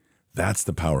 That's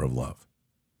the power of love.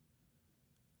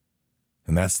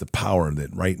 And that's the power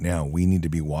that right now we need to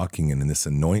be walking in this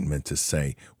anointment to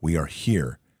say, we are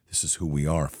here. This is who we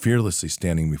are, fearlessly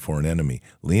standing before an enemy,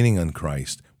 leaning on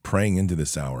Christ, praying into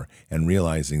this hour, and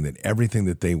realizing that everything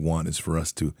that they want is for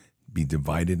us to be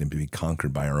divided and be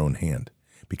conquered by our own hand.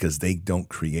 Because they don't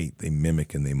create, they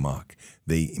mimic and they mock.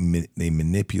 They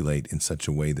manipulate in such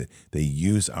a way that they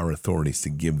use our authorities to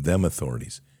give them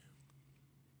authorities.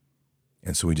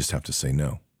 And so we just have to say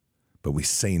no. But we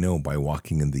say no by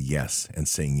walking in the yes and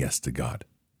saying yes to God.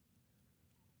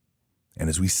 And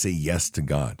as we say yes to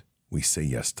God, we say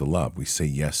yes to love. We say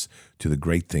yes to the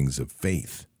great things of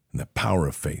faith and the power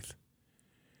of faith.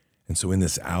 And so in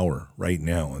this hour, right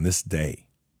now, on this day,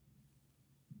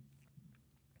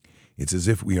 it's as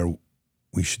if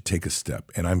we should take a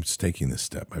step. And I'm taking this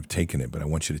step. I've taken it, but I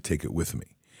want you to take it with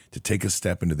me. To take a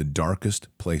step into the darkest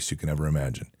place you can ever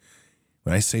imagine.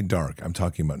 When I say dark, I'm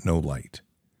talking about no light.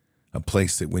 A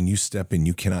place that when you step in,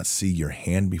 you cannot see your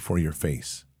hand before your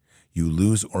face. You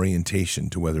lose orientation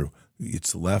to whether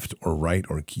it's left or right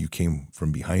or you came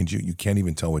from behind you. You can't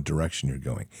even tell what direction you're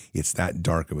going. It's that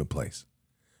dark of a place.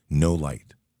 No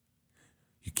light.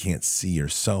 You can't see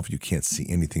yourself. You can't see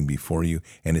anything before you.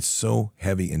 And it's so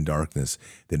heavy in darkness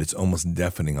that it's almost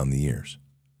deafening on the ears.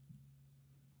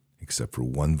 Except for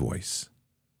one voice,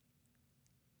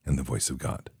 and the voice of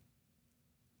God.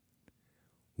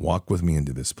 Walk with me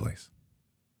into this place.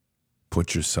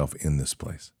 Put yourself in this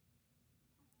place.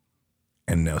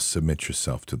 And now submit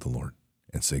yourself to the Lord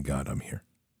and say, God, I'm here.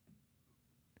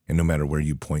 And no matter where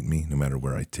you point me, no matter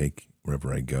where I take,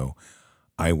 wherever I go,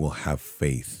 I will have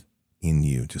faith in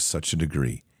you to such a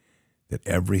degree that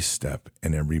every step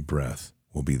and every breath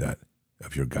will be that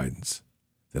of your guidance,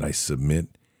 that I submit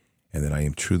and that I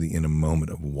am truly in a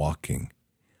moment of walking,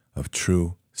 of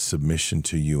true submission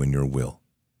to you and your will,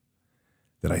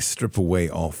 that I strip away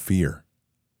all fear,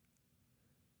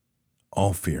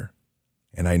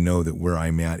 and I know that where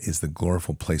I'm at is the glorious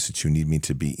place that you need me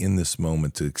to be in this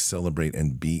moment to celebrate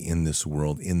and be in this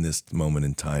world, in this moment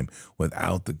in time,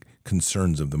 without the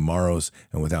concerns of the morrows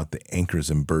and without the anchors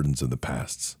and burdens of the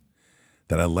pasts.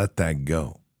 That I let that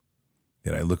go.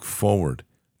 That I look forward,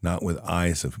 not with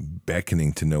eyes of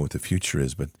beckoning to know what the future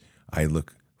is, but I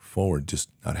look forward just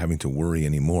not having to worry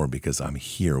anymore because I'm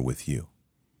here with you.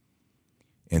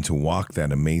 And to walk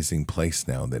that amazing place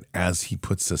now that as he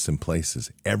puts us in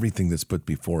places, everything that's put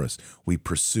before us, we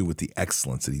pursue with the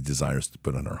excellence that he desires to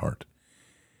put on our heart.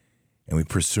 And we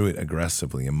pursue it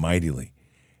aggressively and mightily.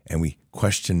 And we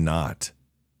question not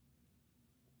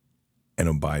and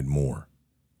abide more.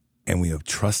 And we have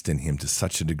trust in him to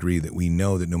such a degree that we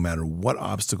know that no matter what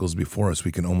obstacles before us,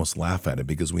 we can almost laugh at it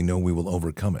because we know we will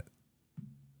overcome it.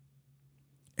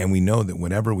 And we know that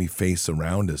whatever we face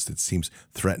around us that seems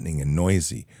threatening and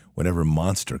noisy, whatever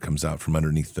monster comes out from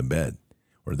underneath the bed,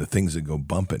 or the things that go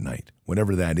bump at night,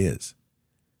 whatever that is,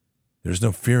 there's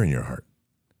no fear in your heart.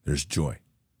 There's joy.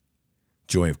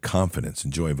 Joy of confidence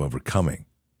and joy of overcoming.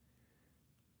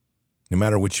 No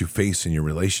matter what you face in your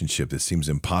relationship that seems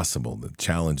impossible, the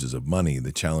challenges of money,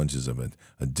 the challenges of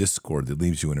a discord that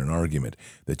leaves you in an argument,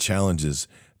 the challenges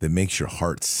that makes your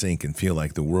heart sink and feel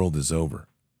like the world is over,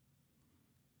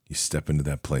 you step into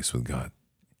that place with God,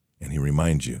 and he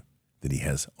reminds you that he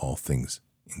has all things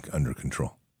under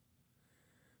control.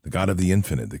 The God of the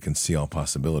infinite that can see all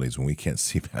possibilities when we can't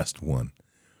see past one.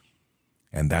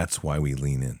 And that's why we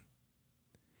lean in.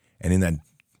 And in that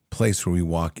place where we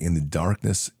walk in the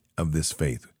darkness of this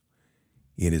faith,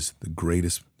 it is the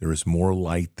greatest. There is more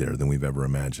light there than we've ever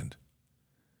imagined.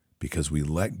 Because we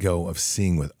let go of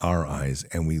seeing with our eyes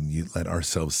and we let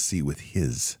ourselves see with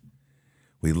his.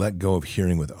 We let go of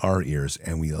hearing with our ears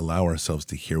and we allow ourselves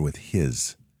to hear with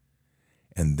his.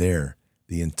 And there,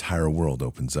 the entire world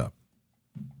opens up.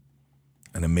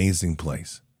 An amazing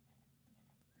place.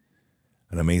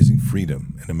 An amazing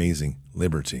freedom, an amazing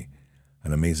liberty,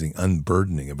 an amazing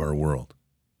unburdening of our world.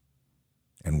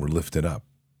 And we're lifted up.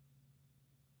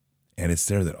 And it's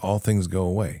there that all things go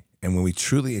away. And when we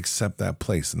truly accept that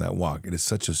place and that walk, it is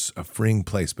such a freeing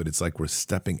place, but it's like we're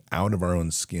stepping out of our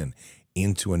own skin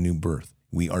into a new birth.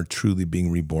 We are truly being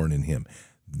reborn in him.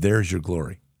 There's your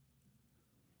glory.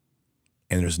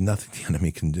 And there's nothing the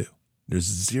enemy can do. There's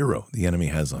zero the enemy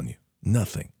has on you.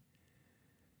 Nothing.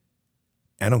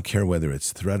 I don't care whether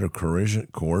it's threat or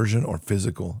coercion or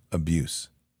physical abuse.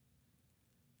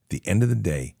 At the end of the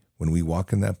day, when we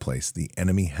walk in that place, the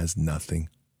enemy has nothing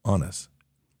on us.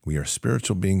 We are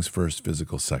spiritual beings first,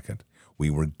 physical second. We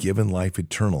were given life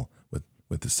eternal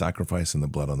with the sacrifice and the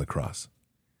blood on the cross.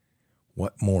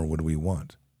 What more would we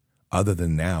want other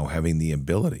than now having the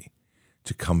ability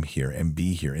to come here and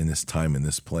be here in this time, in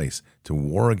this place, to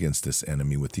war against this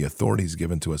enemy with the authorities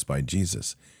given to us by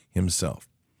Jesus himself,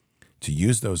 to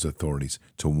use those authorities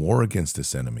to war against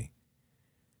this enemy,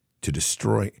 to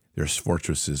destroy their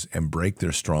fortresses and break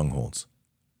their strongholds,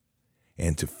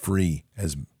 and to free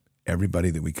as everybody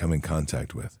that we come in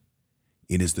contact with.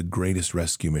 It is the greatest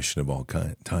rescue mission of all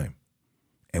time.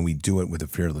 And we do it with a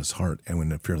fearless heart. And with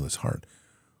a fearless heart,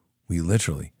 we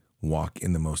literally walk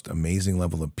in the most amazing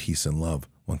level of peace and love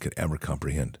one could ever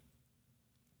comprehend.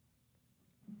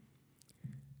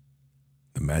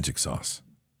 The magic sauce,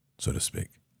 so to speak.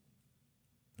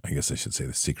 I guess I should say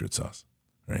the secret sauce,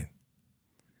 right?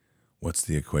 What's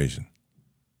the equation?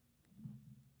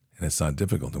 And it's not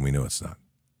difficult, and we know it's not.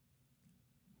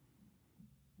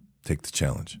 Take the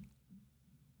challenge.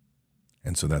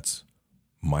 And so that's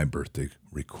my birthday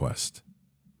request.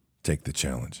 Take the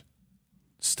challenge.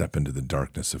 Step into the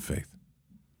darkness of faith.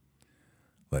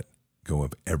 Let go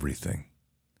of everything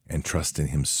and trust in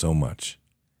him so much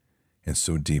and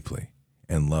so deeply,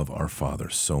 and love our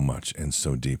Father so much and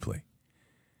so deeply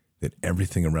that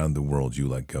everything around the world you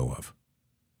let go of,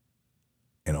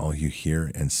 and all you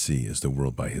hear and see is the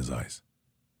world by his eyes.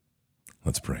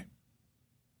 Let's pray.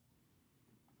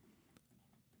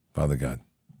 Father God,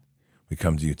 we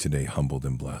come to you today humbled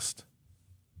and blessed,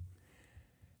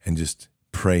 and just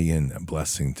pray in a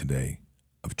blessing today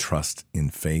of trust in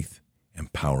faith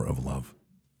and power of love,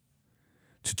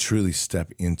 to truly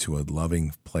step into a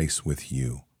loving place with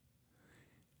you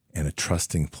and a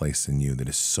trusting place in you that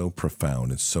is so profound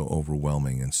and so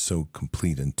overwhelming and so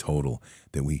complete and total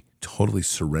that we totally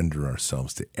surrender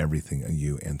ourselves to everything in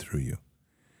you and through you.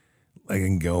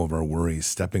 Letting go of our worries,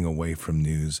 stepping away from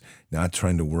news, not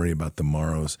trying to worry about the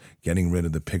morrows, getting rid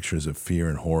of the pictures of fear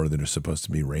and horror that are supposed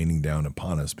to be raining down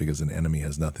upon us because an enemy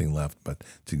has nothing left but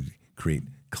to create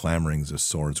clamorings of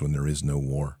swords when there is no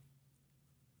war.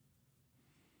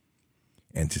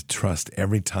 And to trust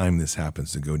every time this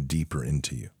happens to go deeper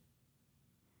into you.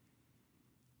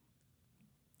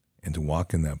 And to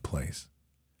walk in that place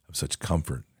of such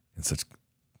comfort and such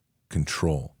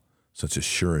control, such a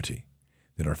surety,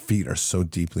 that our feet are so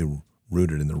deeply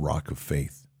rooted in the rock of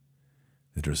faith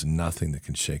that there's nothing that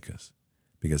can shake us,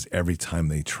 because every time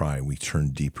they try, we turn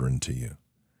deeper into you.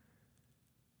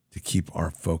 To keep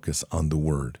our focus on the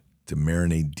Word, to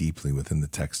marinate deeply within the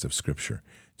text of Scripture,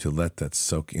 to let that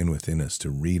soak in within us, to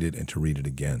read it and to read it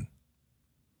again,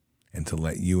 and to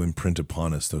let you imprint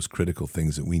upon us those critical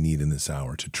things that we need in this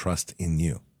hour, to trust in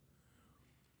you.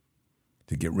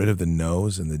 To get rid of the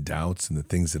no's and the doubts and the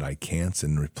things that I can't,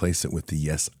 and replace it with the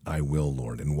yes, I will,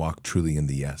 Lord, and walk truly in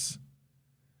the yes.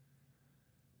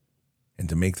 And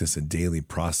to make this a daily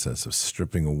process of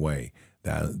stripping away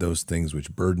those things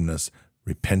which burden us,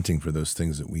 repenting for those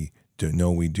things that we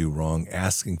know we do wrong,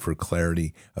 asking for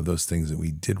clarity of those things that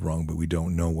we did wrong, but we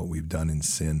don't know what we've done in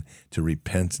sin, to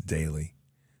repent daily,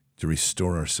 to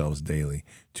restore ourselves daily,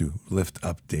 to lift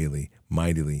up daily,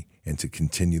 mightily, and to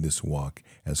continue this walk,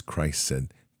 as Christ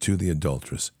said to the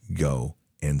adulteress, go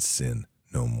and sin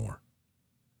no more.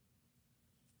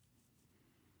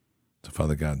 So,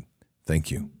 Father God, thank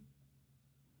you.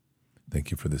 Thank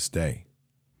you for this day.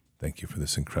 Thank you for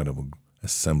this incredible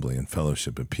assembly and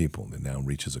fellowship of people that now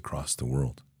reaches across the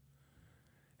world.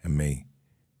 And may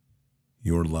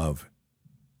your love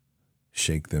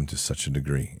shake them to such a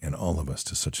degree, and all of us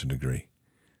to such a degree,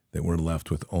 that we're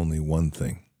left with only one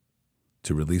thing: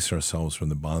 to release ourselves from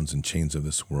the bonds and chains of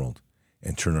this world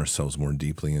and turn ourselves more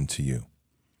deeply into you,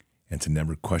 and to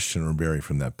never question or vary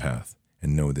from that path,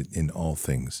 and know that in all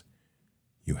things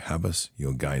you have us,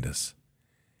 you'll guide us,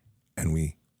 and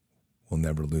we will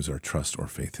never lose our trust or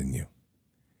faith in you,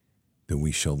 that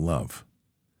we shall love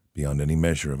beyond any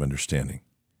measure of understanding,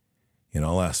 in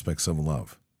all aspects of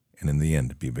love, and in the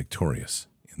end be victorious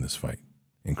in this fight.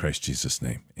 In Christ Jesus'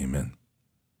 name, amen.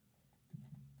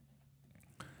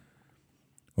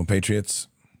 Well, Patriots,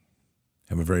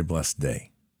 have a very blessed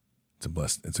day.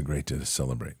 It's a great day to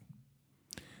celebrate.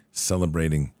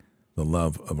 Celebrating the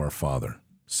love of our Father,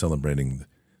 celebrating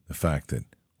the fact that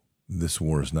this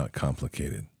war is not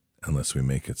complicated unless we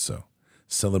make it so.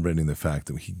 Celebrating the fact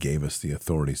that he gave us the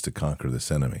authorities to conquer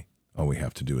this enemy. All we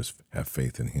have to do is have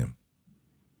faith in him.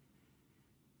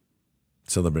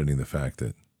 celebrating the fact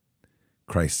that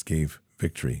Christ gave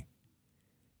victory.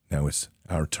 Now it's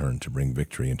our turn to bring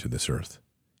victory into this earth,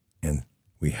 and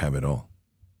we have it all.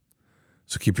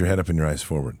 So keep your head up and your eyes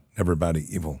forward. Never bow to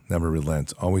evil, never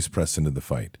relent, always press into the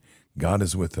fight. God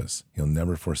is with us. He'll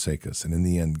never forsake us, and in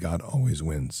the end, God always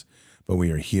wins. But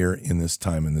we are here in this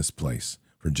time, in this place,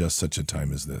 for just such a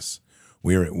time as this.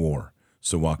 We are at war,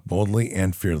 so walk boldly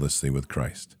and fearlessly with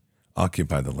Christ.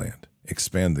 Occupy the land,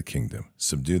 expand the kingdom,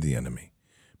 subdue the enemy.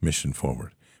 Mission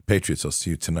forward. Patriots, I'll see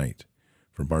you tonight.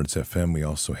 For Bards FM, we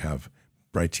also have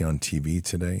Brighteon TV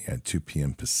today at 2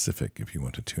 p.m. Pacific if you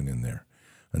want to tune in there.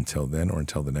 Until then, or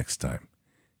until the next time,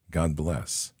 God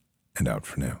bless, and out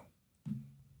for now.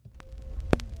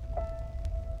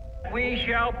 We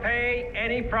shall pay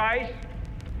any price,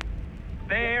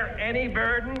 bear any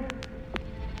burden,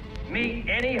 meet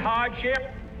any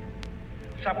hardship,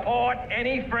 support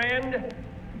any friend,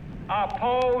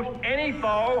 oppose any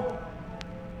foe,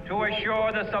 to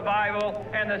assure the survival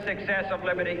and the success of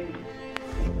liberty.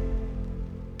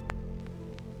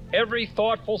 Every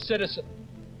thoughtful citizen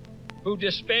who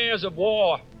despairs of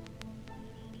war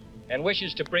and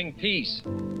wishes to bring peace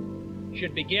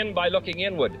should begin by looking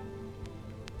inward,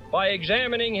 by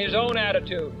examining his own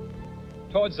attitude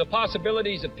towards the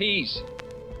possibilities of peace.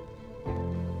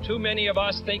 Too many of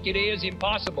us think it is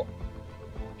impossible.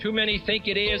 Too many think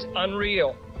it is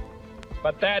unreal.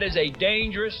 But that is a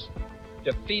dangerous,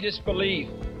 defeatist belief.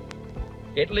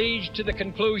 It leads to the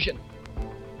conclusion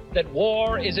that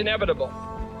war is inevitable,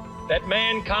 that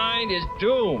mankind is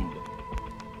doomed,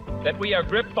 that we are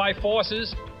gripped by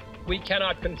forces we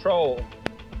cannot control.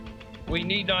 We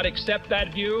need not accept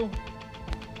that view.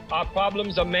 Our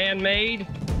problems are man-made,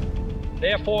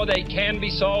 therefore they can be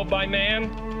solved by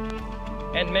man,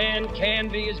 and man can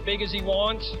be as big as he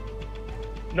wants.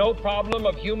 No problem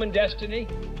of human destiny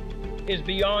is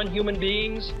beyond human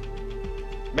beings.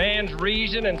 Man's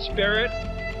reason and spirit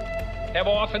have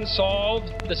often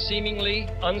solved the seemingly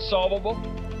unsolvable,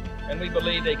 and we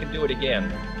believe they can do it again.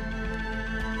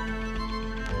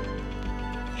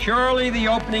 Surely the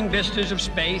opening vistas of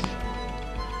space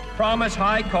promise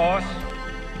high costs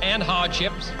and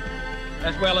hardships,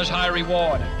 as well as high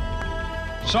reward.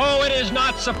 So it is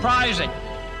not surprising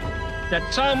that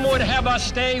some would have us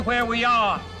stay where we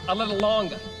are a little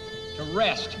longer, to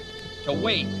rest, to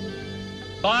wait.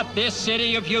 But this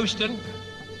city of Houston,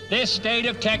 this state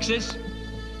of Texas,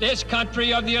 this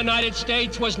country of the United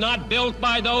States was not built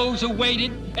by those who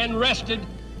waited and rested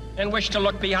and wished to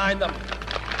look behind them.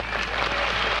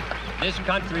 This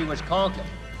country was conquered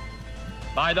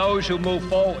by those who move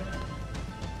forward,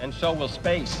 and so will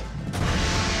space.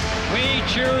 We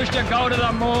choose to go to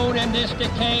the moon in this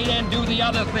decade and do the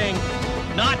other thing,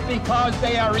 not because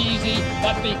they are easy,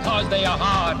 but because they are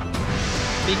hard.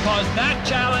 Because that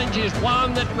challenge is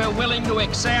one that we're willing to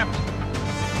accept.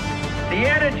 The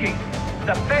energy,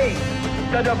 the faith,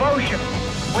 the devotion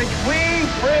which we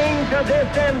bring to this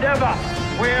endeavor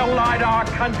will light our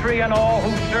country and all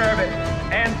who serve it.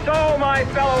 And so, my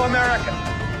fellow Americans,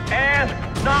 ask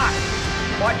not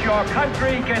what your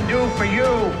country can do for you.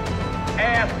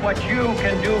 Ask what you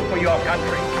can do for your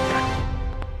country.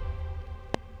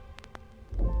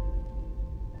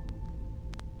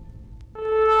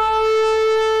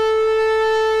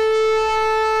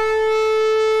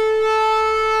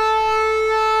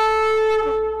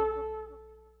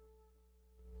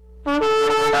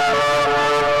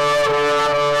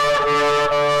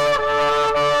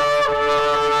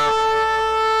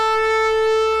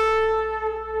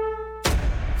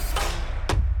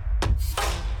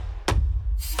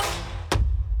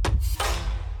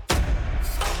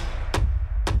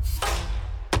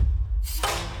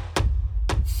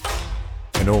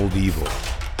 An old evil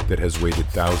that has waited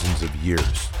thousands of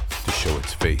years to show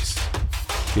its face.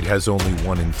 It has only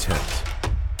one intent: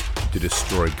 to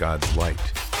destroy God's light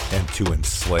and to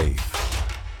enslave.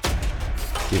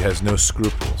 It has no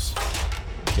scruples.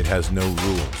 It has no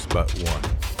rules but one: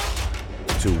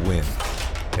 to win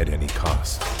at any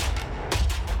cost.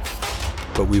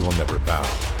 But we will never bow,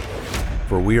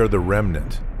 for we are the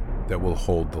remnant that will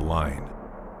hold the line.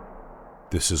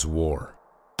 This is war.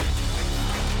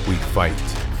 We fight.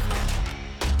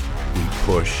 We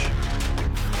push.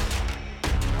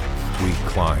 We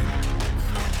climb.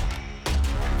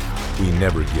 We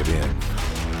never give in.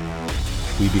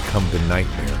 We become the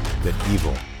nightmare that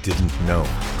evil didn't know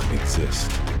could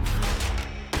exist.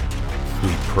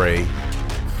 We pray.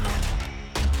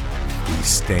 We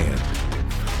stand.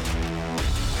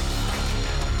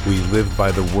 We live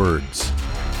by the words,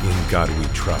 "In God we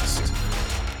trust."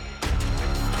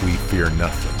 We fear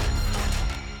nothing.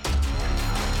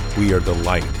 We are the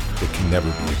light that can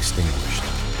never be extinguished.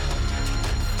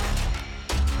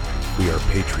 We are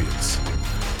patriots.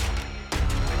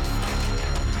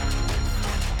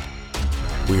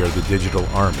 We are the digital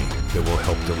army that will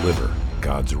help deliver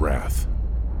God's wrath.